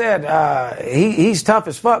 Like I said, he's tough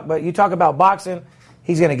as fuck, but you talk about boxing,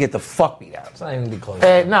 he's going to get the fuck beat out. It's not even be close.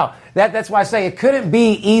 No, that's why I say it couldn't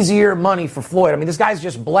be easier money for Floyd. I mean, this guy's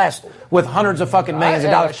just blessed with hundreds of fucking millions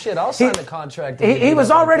of dollars. Shit, I'll sign the contract. He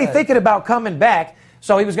was already thinking about coming back,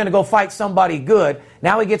 so he was going to go fight somebody good.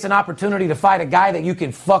 Now he gets an opportunity to fight a guy that you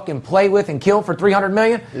can fucking play with and kill for $300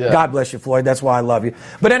 million. Yeah. God bless you, Floyd. That's why I love you.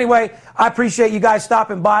 But anyway, I appreciate you guys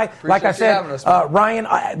stopping by. Like I said,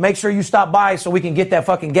 Ryan, make sure you stop by so we can get that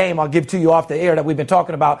fucking game I'll give to you off the air that we've been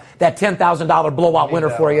talking about, that $10,000 blowout winner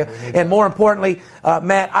for you. And more importantly,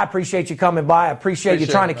 Matt, I appreciate you coming by. I appreciate you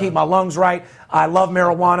trying to keep my lungs right. I love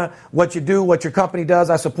marijuana. What you do, what your company does,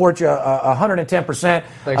 I support you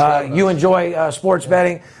 110%. You enjoy sports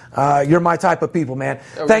betting. You're my type of people, man.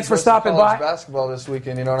 Yeah, thanks for stopping by. Basketball this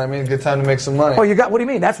weekend, you know what I mean? Good time to make some money. Oh, what do you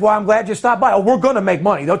mean? That's why I'm glad you stopped by. Oh, we're going to make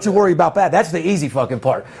money. Don't you worry about that. That's the easy fucking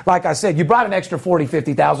part. Like I said, you brought an extra 40,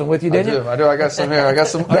 50,000 with you, didn't you? I do. I got some here. I got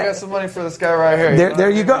some money for this guy right here. There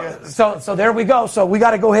you go. So there we go. So we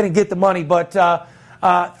got to go ahead and get the money, but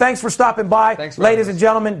thanks for stopping by. Thanks, ladies and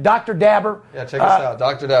gentlemen, Dr. Dabber. Yeah, check us out,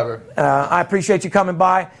 Dr. Dabber. I appreciate you coming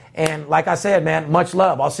by. And like I said, man, much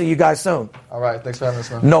love. I'll see you guys soon. All right. Thanks for having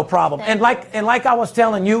us, man. No problem. And like I was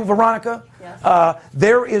telling you, Veronica,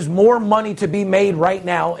 there is more money to be made right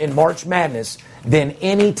now in March Madness than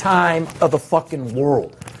any time of the fucking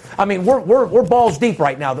world. I mean, we're balls deep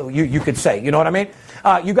right now, though, you could say. You know what I mean?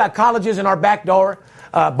 You got colleges in our back door.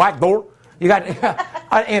 You got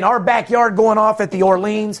in our backyard going off at the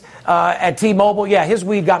Orleans, at T-Mobile. Yeah, his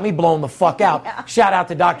weed got me blown the fuck out. Yeah. Shout out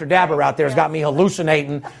to Dr. Dabber out there. Has got me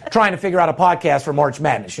hallucinating, trying to figure out a podcast for March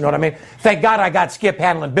Madness. You know what I mean? Thank God I got Skip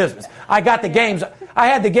handling business. I got the games. I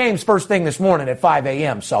had the games first thing this morning at 5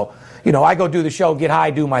 a.m. So, I go do the show, get high,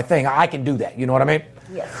 do my thing. I can do that. You know what I mean?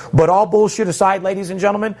 Yes. But all bullshit aside, ladies and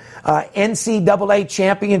gentlemen, NCAA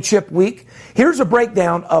Championship Week. Here's a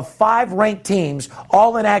breakdown of 5 ranked teams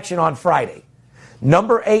all in action on Friday.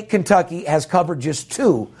 Number 8 Kentucky has covered just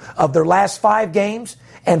 2 of their last 5 games,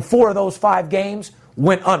 and 4 of those 5 games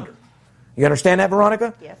went under. You understand that,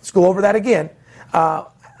 Veronica? Yes. Let's go over that again.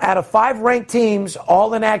 Out of 5 ranked teams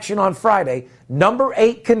all in action on Friday, number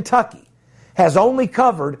 8 Kentucky has only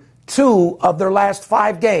covered 2 of their last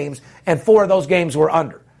 5 games, and 4 of those games were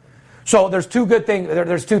under. So there's 2 good things.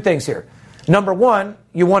 There's 2 things here. Number 1,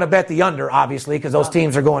 you want to bet the under, obviously, because those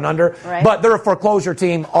teams are going under. Right. But they're a foreclosure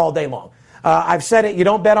team all day long. I've said it. You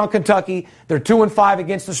don't bet on Kentucky. They're 2-5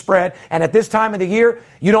 against the spread. And at this time of the year,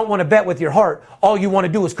 you don't want to bet with your heart. All you want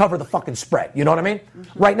to do is cover the fucking spread. You know what I mean?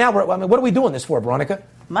 Mm-hmm. Right now, what are we doing this for, Veronica?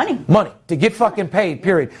 Money. To get fucking paid,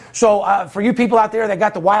 period. So for you people out there that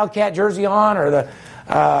got the Wildcat jersey on or the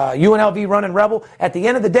UNLV running Rebel, at the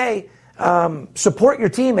end of the day, support your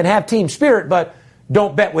team and have team spirit, but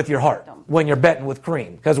don't bet with your heart when you're betting with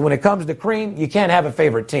cream. Because when it comes to cream, you can't have a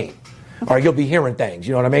favorite team. Or you'll be hearing things,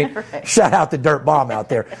 you know what I mean? Right. Shout out to Dirt Bomb out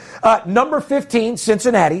there. Number 15,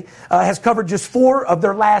 Cincinnati, has covered just 4 of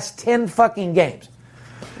their last 10 fucking games.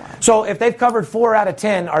 Wow. So if they've covered 4 out of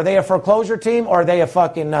 10, are they a foreclosure team or are they a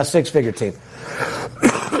fucking six-figure team?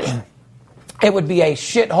 It would be a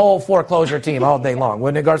shithole foreclosure team all day long,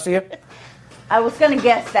 wouldn't it, Garcia? I was going to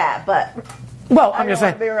guess that, but... Well, I'm just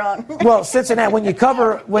saying. Be wrong. Well, Cincinnati, when you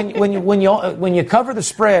cover the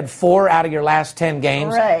spread 4 out of your last 10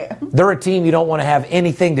 games, right, they're a team you don't want to have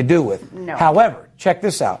anything to do with. No. However, check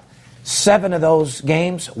this out: 7 of those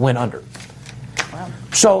games went under. Wow.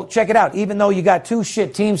 So check it out. Even though you got 2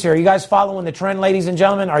 shit teams here, are you guys following the trend, ladies and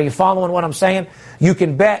gentlemen? Are you following what I'm saying? You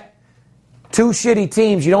can bet 2 shitty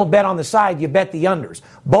teams. You don't bet on the side. You bet the unders.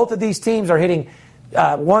 Both of these teams are hitting.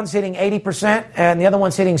 One's hitting 80% and the other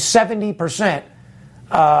one's hitting 70%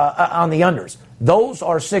 on the unders. Those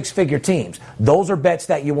are 6-figure teams. Those are bets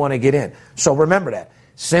that you want to get in. So remember that.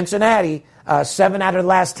 Cincinnati, 7 out of the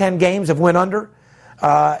last 10 games have went under.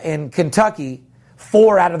 In Kentucky,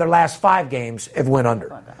 4 out of their last 5 games have went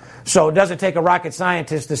under. So it doesn't take a rocket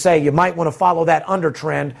scientist to say you might want to follow that under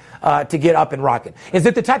trend to get up and rocking. Is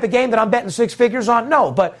it the type of game that I'm betting 6 figures on?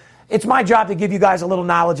 No, but it's my job to give you guys a little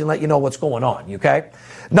knowledge and let you know what's going on, okay?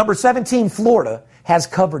 Number 17, Florida, has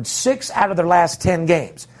covered 6 out of their last 10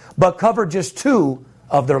 games, but covered just 2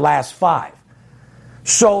 of their last 5.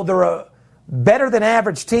 So they're a better than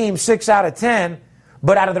average team, 6 out of 10,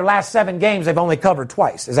 but out of their last 7 games, they've only covered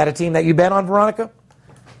twice. Is that a team that you bet on, Veronica?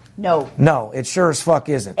 No. No, it sure as fuck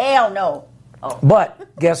isn't. Hell no. Oh.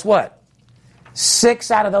 But guess what?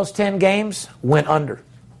 6 out of those 10 games went under.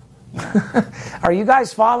 Are you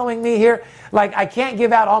guys following me here? Like, I can't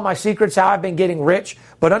give out all my secrets how I've been getting rich,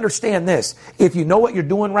 but understand this. If you know what you're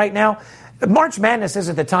doing right now, March Madness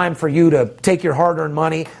isn't the time for you to take your hard-earned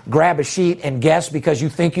money, grab a sheet, and guess because you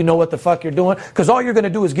think you know what the fuck you're doing. Because all you're going to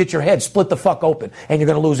do is get your head split the fuck open, and you're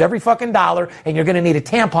going to lose every fucking dollar, and you're going to need a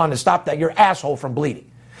tampon to stop your asshole from bleeding.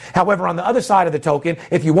 However, on the other side of the token,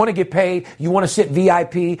 if you want to get paid, you want to sit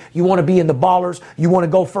VIP, you want to be in the ballers, you want to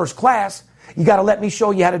go first class, you got to let me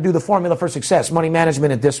show you how to do the formula for success, money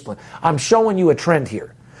management and discipline. I'm showing you a trend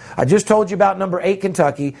here. I just told you about number 8,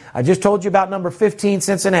 Kentucky. I just told you about number 15,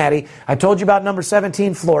 Cincinnati. I told you about number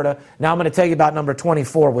 17, Florida. Now I'm going to tell you about number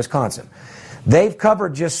 24, Wisconsin. They've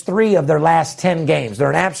covered just 3 of their last 10 games. They're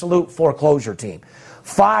an absolute foreclosure team.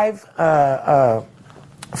 5 of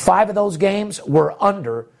those games were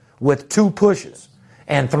under with 2 pushes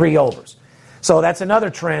and 3 overs. So that's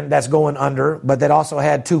another trend that's going under, but that also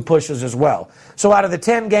had 2 pushes as well. So out of the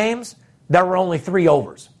 10 games, there were only 3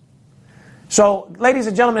 overs. So, ladies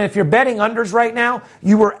and gentlemen, if you're betting unders right now,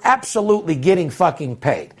 you were absolutely getting fucking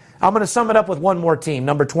paid. I'm going to sum it up with one more team,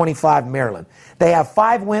 number 25, Maryland. They have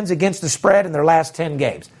 5 wins against the spread in their last 10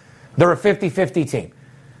 games. They're a 50-50 team.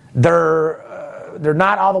 They're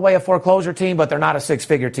not all the way a foreclosure team, but they're not a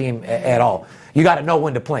 6-figure team at all. You got to know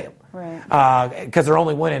when to play them. Right. Because they're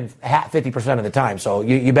only winning 50% of the time, so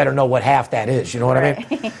you better know what half that is. You know what I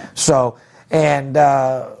mean? So, and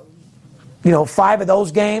 5 of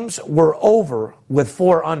those games were over with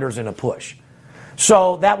 4 unders in a push.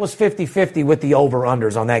 So that was 50-50 with the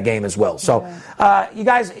over-unders on that game as well. So you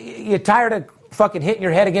guys, you tired of fucking hitting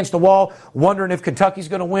your head against the wall, wondering if Kentucky's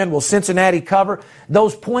going to win? Will Cincinnati cover?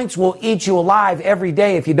 Those points will eat you alive every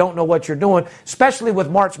day if you don't know what you're doing, especially with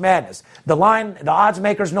March Madness. The odds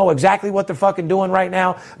makers know exactly what they're fucking doing right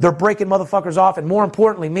now. They're breaking motherfuckers off. And more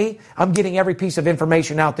importantly, me, I'm getting every piece of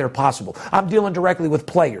information out there possible. I'm dealing directly with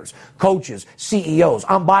players, coaches, CEOs.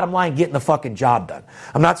 I'm bottom line getting the fucking job done.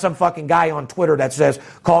 I'm not some fucking guy on Twitter that says,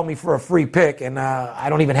 call me for a free pick, and I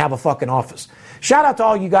don't even have a fucking office. Shout out to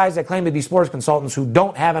all you guys that claim to be sports consultants who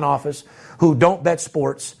don't have an office, who don't bet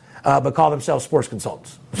sports, but call themselves sports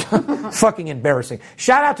consultants. Fucking embarrassing.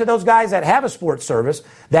 Shout out to those guys that have a sports service,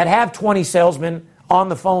 that have 20 salesmen on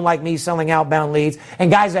the phone like me selling outbound leads, and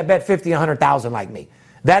guys that bet 50, 100,000 like me.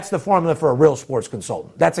 That's the formula for a real sports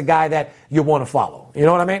consultant. That's a guy that you want to follow. You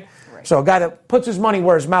know what I mean? Right. So a guy that puts his money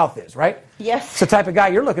where his mouth is, right? Yes. It's the type of guy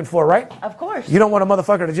you're looking for, right? Of course. You don't want a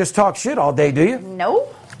motherfucker to just talk shit all day, do you? No.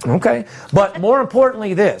 Okay. But more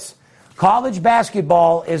importantly, this. College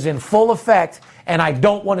basketball is in full effect, and I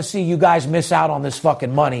don't want to see you guys miss out on this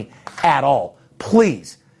fucking money at all.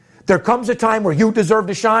 Please. There comes a time where you deserve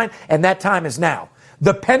to shine, and that time is now.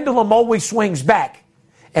 The pendulum always swings back,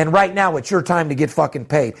 and right now it's your time to get fucking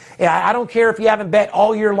paid. I don't care if you haven't bet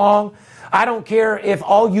all year long. I don't care if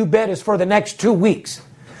all you bet is for the next 2 weeks.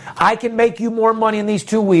 I can make you more money in these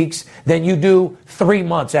 2 weeks than you do 3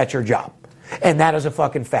 months at your job. And that is a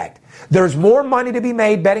fucking fact. There's more money to be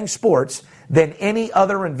made betting sports than any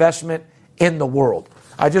other investment in the world.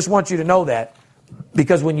 I just want you to know that,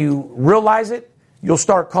 because when you realize it, you'll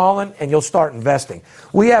start calling and you'll start investing.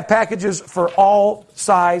 We have packages for all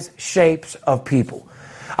size shapes of people.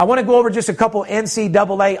 I want to go over just a couple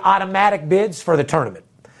NCAA automatic bids for the tournament.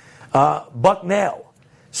 Bucknell,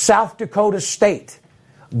 South Dakota State,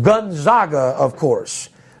 Gonzaga, of course,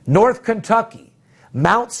 North Kentucky,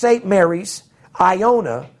 Mount St. Mary's,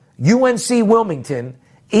 Iona, UNC Wilmington,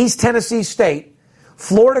 East Tennessee State,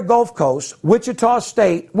 Florida Gulf Coast, Wichita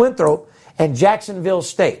State, Winthrop, and Jacksonville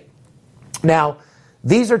State. Now,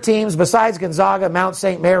 these are teams besides Gonzaga, Mount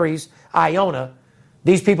St. Mary's, Iona.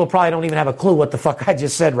 These people probably don't even have a clue what the fuck I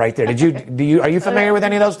just said right there. Are you familiar with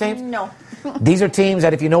any of those teams? No. These are teams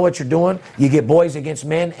that if you know what you're doing, you get boys against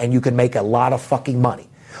men, and you can make a lot of fucking money.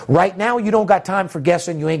 Right now, you don't got time for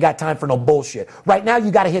guessing. You ain't got time for no bullshit. Right now, you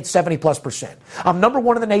got to hit 70+%. I'm number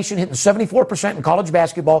one in the nation, hitting 74% in college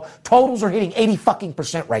basketball. Totals are hitting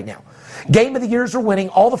 80% right now. Game of the years are winning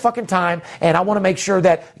all the fucking time, and I want to make sure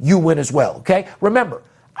that you win as well, okay? Remember,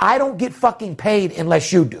 I don't get fucking paid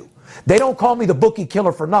unless you do. They don't call me the bookie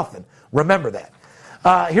killer for nothing. Remember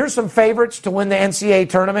that. Here's some favorites to win the NCAA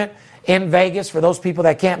tournament in Vegas for those people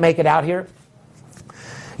that can't make it out here.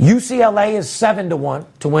 UCLA is 7-1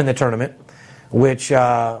 to win the tournament, which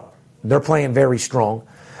they're playing very strong.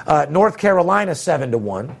 North Carolina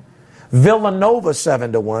 7-1, Villanova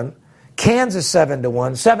 7-1, Kansas 7-1.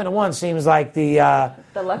 7-1 seems like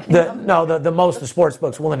the most the sports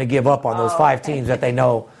books willing to give up on those five teams that they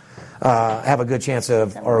know have a good chance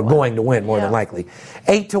of or going to win more than likely.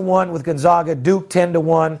 8-1 with Gonzaga, Duke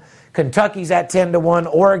 10-1, Kentucky's at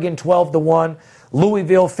 10-1, Oregon 12-1,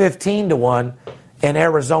 Louisville 15-1. And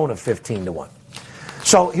Arizona 15-1.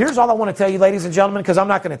 So here's all I want to tell you, ladies and gentlemen, because I'm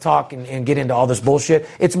not going to talk and get into all this bullshit.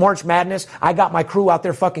 It's March Madness. I got my crew out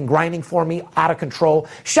there fucking grinding for me, out of control.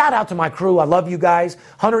 Shout out to my crew. I love you guys.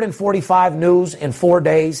 145 news in 4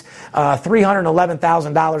 days.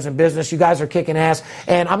 $311,000 in business. You guys are kicking ass.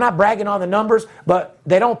 And I'm not bragging on the numbers, but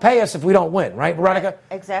they don't pay us if we don't win, right, Veronica?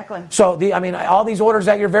 Exactly. So, all these orders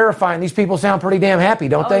that you're verifying, these people sound pretty damn happy,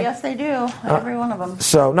 don't they? Oh, yes, they do. Every one of them.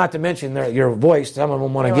 So, not to mention your voice. Some of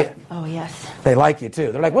them want to get... Oh, yes. They like you, too.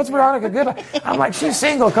 They're like, what's Veronica good like? I'm like, she's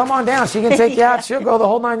single. Come on down. She can take you out. She'll go the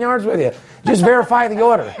whole 9 yards with you. Just verify the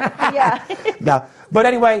order. Yeah. No. But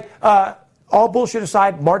anyway, all bullshit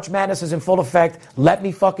aside, March Madness is in full effect. Let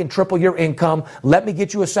me fucking triple your income. Let me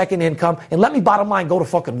get you a second income. And let me, bottom line, go to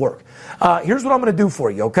fucking work. Here's what I'm going to do for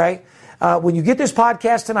you, okay? When you get this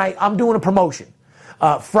podcast tonight, I'm doing a promotion.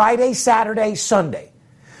 Friday, Saturday, Sunday.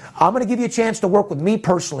 I'm going to give you a chance to work with me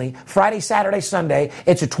personally. Friday, Saturday, Sunday.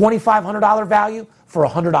 It's a $2,500 value for a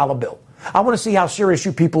 $100 bill. I want to see how serious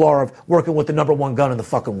you people are of working with the number one gun in the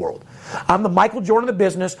fucking world. I'm the Michael Jordan of the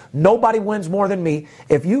business. Nobody wins more than me.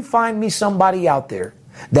 If you find me somebody out there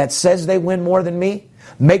that says they win more than me,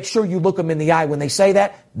 make sure you look them in the eye when they say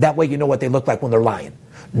that. That way you know what they look like when they're lying.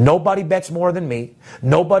 Nobody bets more than me.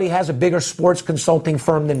 Nobody has a bigger sports consulting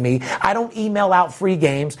firm than me. I don't email out free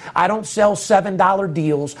games. I don't sell $7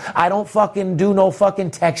 deals. I don't fucking do no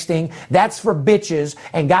fucking texting. That's for bitches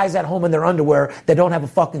and guys at home in their underwear that don't have a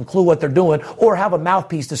fucking clue what they're doing or have a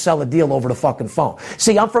mouthpiece to sell a deal over the fucking phone.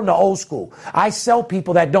 See, I'm from the old school. I sell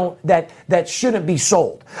people that shouldn't be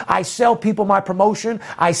sold. I sell people my promotion.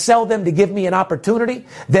 I sell them to give me an opportunity.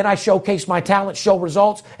 Then I showcase my talent, show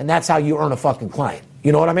results, and that's how you earn a fucking client.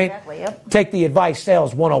 You know what I mean? Exactly, yep. Take the advice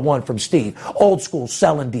sales 101 from Steve. Old school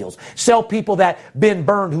selling deals. Sell people that been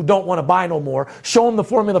burned who don't want to buy no more. Show them the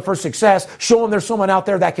formula for success. Show them there's someone out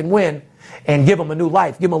there that can win and give them a new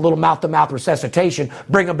life. Give them a little mouth-to-mouth resuscitation.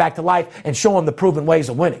 Bring them back to life and show them the proven ways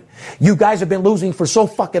of winning. You guys have been losing for so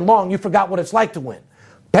fucking long, you forgot what it's like to win.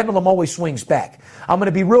 Pendulum always swings back. I'm going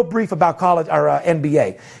to be real brief about college or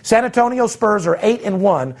NBA. San Antonio Spurs are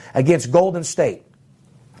 8-1 against Golden State.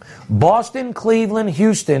 Boston, Cleveland,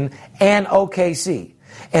 Houston, and OKC.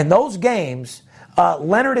 In those games,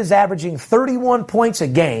 Leonard is averaging 31 points a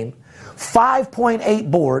game, 5.8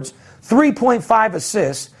 boards, 3.5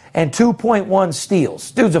 assists, and 2.1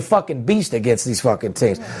 steals. Dude's a fucking beast against these fucking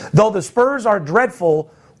teams. Though the Spurs are dreadful,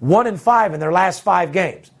 1-5 in their last 5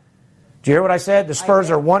 games. Do you hear what I said? The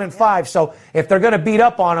Spurs are 1-5. So if they're going to beat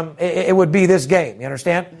up on them, it would be this game. You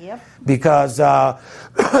understand? Yep. Because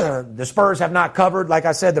the Spurs have not covered. Like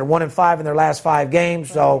I said, they're 1-5 in their last 5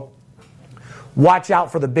 games. So watch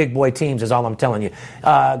out for the big boy teams is all I'm telling you.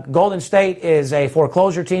 Golden State is a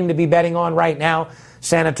foreclosure team to be betting on right now.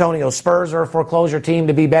 San Antonio Spurs are a foreclosure team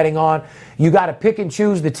to be betting on. You got to pick and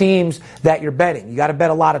choose the teams that you're betting. You got to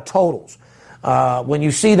bet a lot of totals. When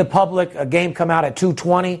you see the public, a game come out at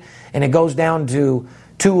 220 and it goes down to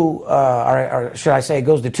or should I say it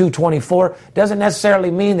goes to 224, doesn't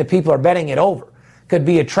necessarily mean that people are betting it over. Could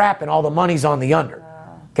be a trap and all the money's on the under.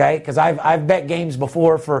 Okay? Because I've bet games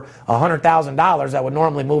before for $100,000 that would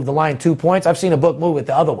normally move the line 2 points. I've seen a book move it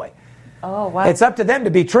the other way. Oh, wow. It's up to them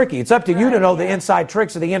to be tricky. It's up to you to know the inside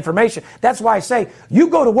tricks of the information. That's why I say, you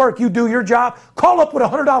go to work, you do your job, call up with a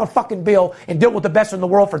 $100 fucking bill and deal with the best in the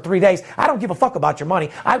world for 3 days. I don't give a fuck about your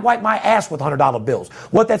money. I wipe my ass with $100 bills.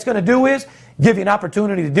 What that's going to do is give you an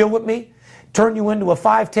opportunity to deal with me, turn you into a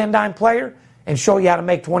 5-10 dime player, and show you how to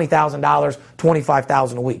make $20,000,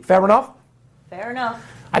 $25,000 a week. Fair enough? Fair enough.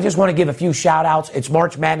 I just want to give a few shout-outs. It's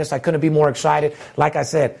March Madness. I couldn't be more excited. Like I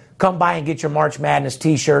said, come by and get your March Madness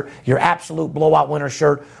T-shirt, your absolute blowout winner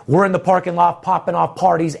shirt. We're in the parking lot popping off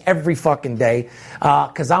parties every fucking day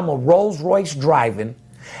because I'm a Rolls-Royce driving,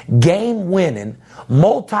 game-winning,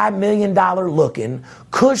 multi-million-dollar looking,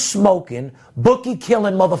 kush smoking, bookie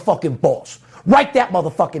killing motherfucking boss. Write that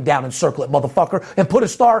motherfucking down and circle it, motherfucker, and put a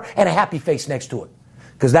star and a happy face next to it.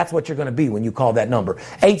 Because that's what you're going to be when you call that number.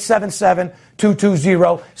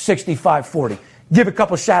 877-220-6540. Give a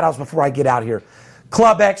couple shout-outs before I get out here.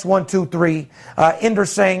 Club X123, Inder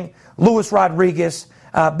Singh, Luis Rodriguez,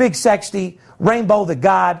 Big Sexty, Rainbow the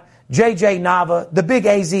God, JJ Nava, the Big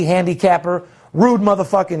AZ Handicapper, Rude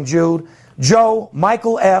Motherfucking Jude, Joe,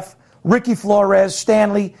 Michael F., Ricky Flores,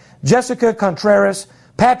 Stanley, Jessica Contreras,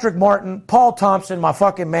 Patrick Martin, Paul Thompson, my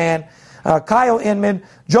fucking man, Kyle Inman,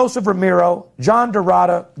 Joseph Ramiro, John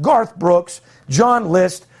Dorada, Garth Brooks, John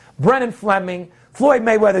List, Brennan Fleming, Floyd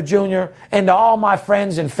Mayweather Jr., and to all my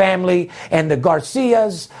friends and family and the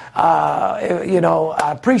Garcias,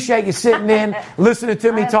 I appreciate you sitting in, listening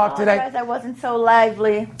to me talk today. I wasn't so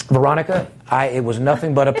lively. Veronica, it was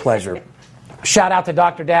nothing but a pleasure. Shout out to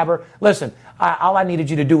Dr. Dabber. Listen, all I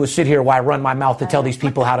needed you to do was sit here while I run my mouth to tell these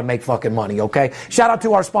people how to make fucking money, okay? Shout out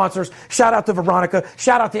to our sponsors. Shout out to Veronica.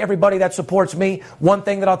 Shout out to everybody that supports me. One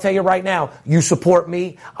thing that I'll tell you right now, you support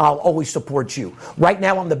me, I'll always support you. Right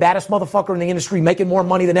now, I'm the baddest motherfucker in the industry, making more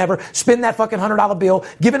money than ever. Spend that fucking $100 bill.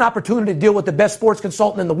 Give an opportunity to deal with the best sports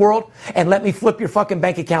consultant in the world, and let me flip your fucking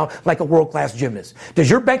bank account like a world-class gymnast. Does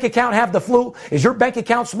your bank account have the flu? Is your bank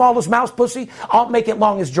account small as mouse pussy? I'll make it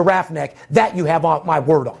long as giraffe neck. That you have my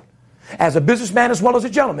word on. As a businessman as well as a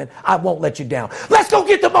gentleman, I won't let you down. Let's go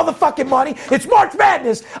get the motherfucking money. It's March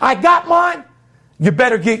Madness. I got mine. You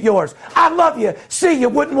better get yours. I love you. See, you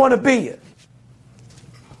wouldn't want to be you.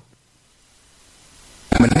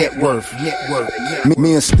 My net worth.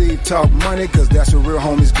 Me and Steve talk money, cause that's what real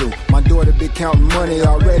homies do. My daughter been counting money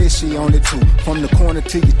already, she on it too. From the corner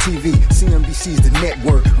to your TV, CNBC's the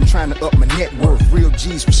network. I'm trying to up my net worth. Real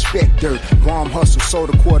G's respect dirt. Guam hustle,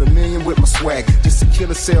 sold $250,000 with my swag. Just a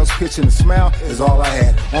killer sales pitch and a smile is all I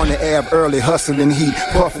had. On the ab early, hustling heat,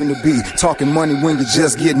 puffing the beat. Talking money when you're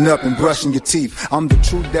just getting up and brushing your teeth. I'm the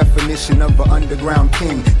true definition of an underground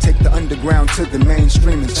king. Take the underground to the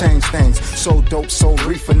mainstream and change things. So dope, so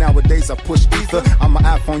reefer cheaper. Nowadays I push ether. I'm an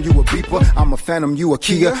iPhone, you a beeper. I'm a Phantom, you a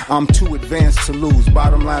Kia. I'm too advanced to lose.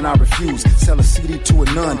 Bottom line, I refuse. Sell a CD to a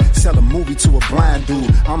nun. Sell a movie to a blind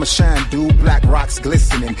dude. I'm a shine dude. Black rocks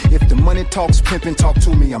glistening. If the money talks, pimping, talk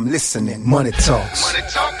to me. I'm listening. Money talks.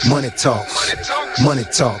 Money talks. Money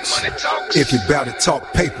talks. If you bout to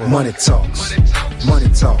talk paper, money talks. Money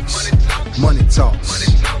talks. Money talks.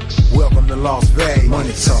 Welcome to Las Vegas.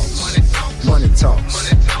 Money talks. Money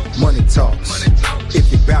talks. Money talks.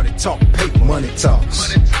 If you bout to talk paper, money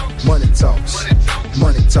talks. Money talks.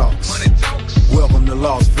 Money talks. Welcome to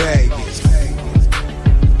Las Vegas.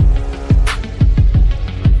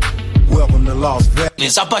 Welcome to Las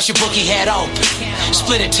Vegas. I bust your bookie head open.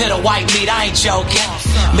 Split it to the white meat, I ain't joking.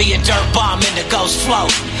 Me and Dirt Bomb in the ghost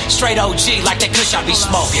float. Straight OG like that kush I be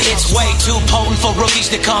smoking. It's way too potent for rookies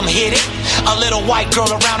to come hit it. A little white girl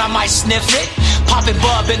around, I might sniff it. Poppin'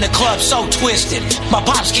 bub in the club, so twisted. My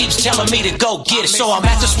pops keeps telling me to go get it. So I'm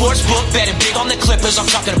at the sports book, betting big on the Clippers.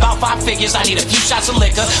 I'm talking about 5 figures, I need a few shots of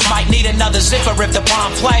liquor. Might need another zipper if the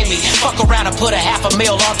bomb play me. Fuck around and put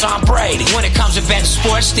 $500,000 on Tom Brady. When it comes to betting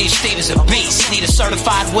sports, Steve Stevens a beast. Need a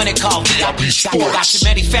certified winner called VIP Sports. Got too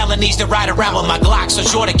many felonies to ride around with my Glock. So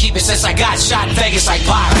sure to keep it since I got shot in Vegas like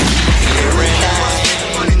Pac.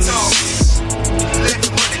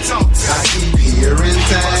 I keep hearing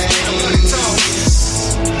things.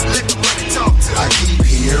 I keep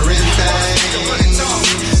hearing things.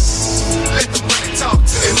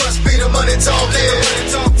 It must be the money talking.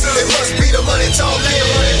 It must be the money talking.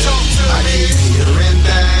 I keep hearing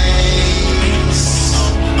things.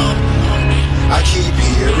 I keep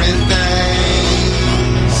hearing things.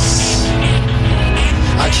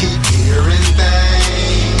 I keep hearing things.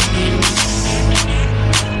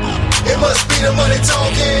 It must be the money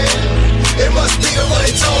talking. It must be the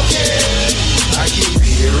money talking. I keep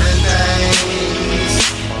hearing things.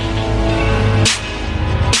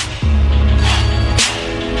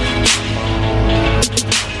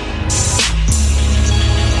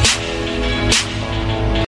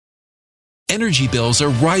 Energy bills are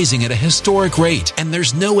rising at a historic rate, and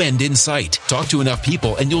there's no end in sight. Talk to enough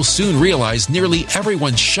people, and you'll soon realize nearly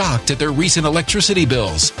everyone's shocked at their recent electricity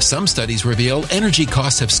bills. Some studies reveal energy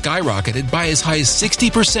costs have skyrocketed by as high as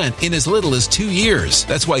 60% in as little as 2 years.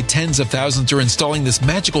 That's why tens of thousands are installing this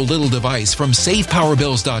magical little device from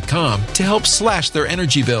SavePowerBills.com to help slash their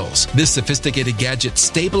energy bills. This sophisticated gadget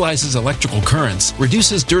stabilizes electrical currents,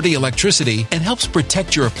 reduces dirty electricity, and helps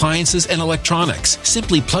protect your appliances and electronics.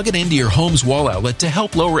 Simply plug it into your home's wall outlet to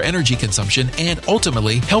help lower energy consumption and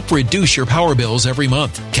ultimately help reduce your power bills every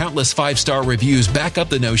month. Countless 5-star reviews back up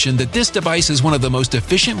the notion that this device is one of the most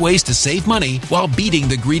efficient ways to save money while beating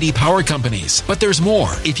the greedy power companies. But there's more.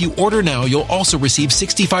 If you order now, you'll also receive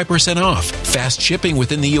 65% off, fast shipping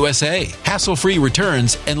within the USA, hassle-free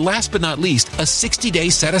returns, and last but not least, a 60-day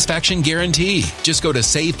satisfaction guarantee. Just go to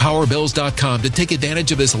SavePowerBills.com to take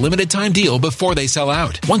advantage of this limited time deal before they sell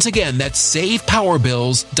out. Once again, that's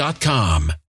SavePowerBills.com.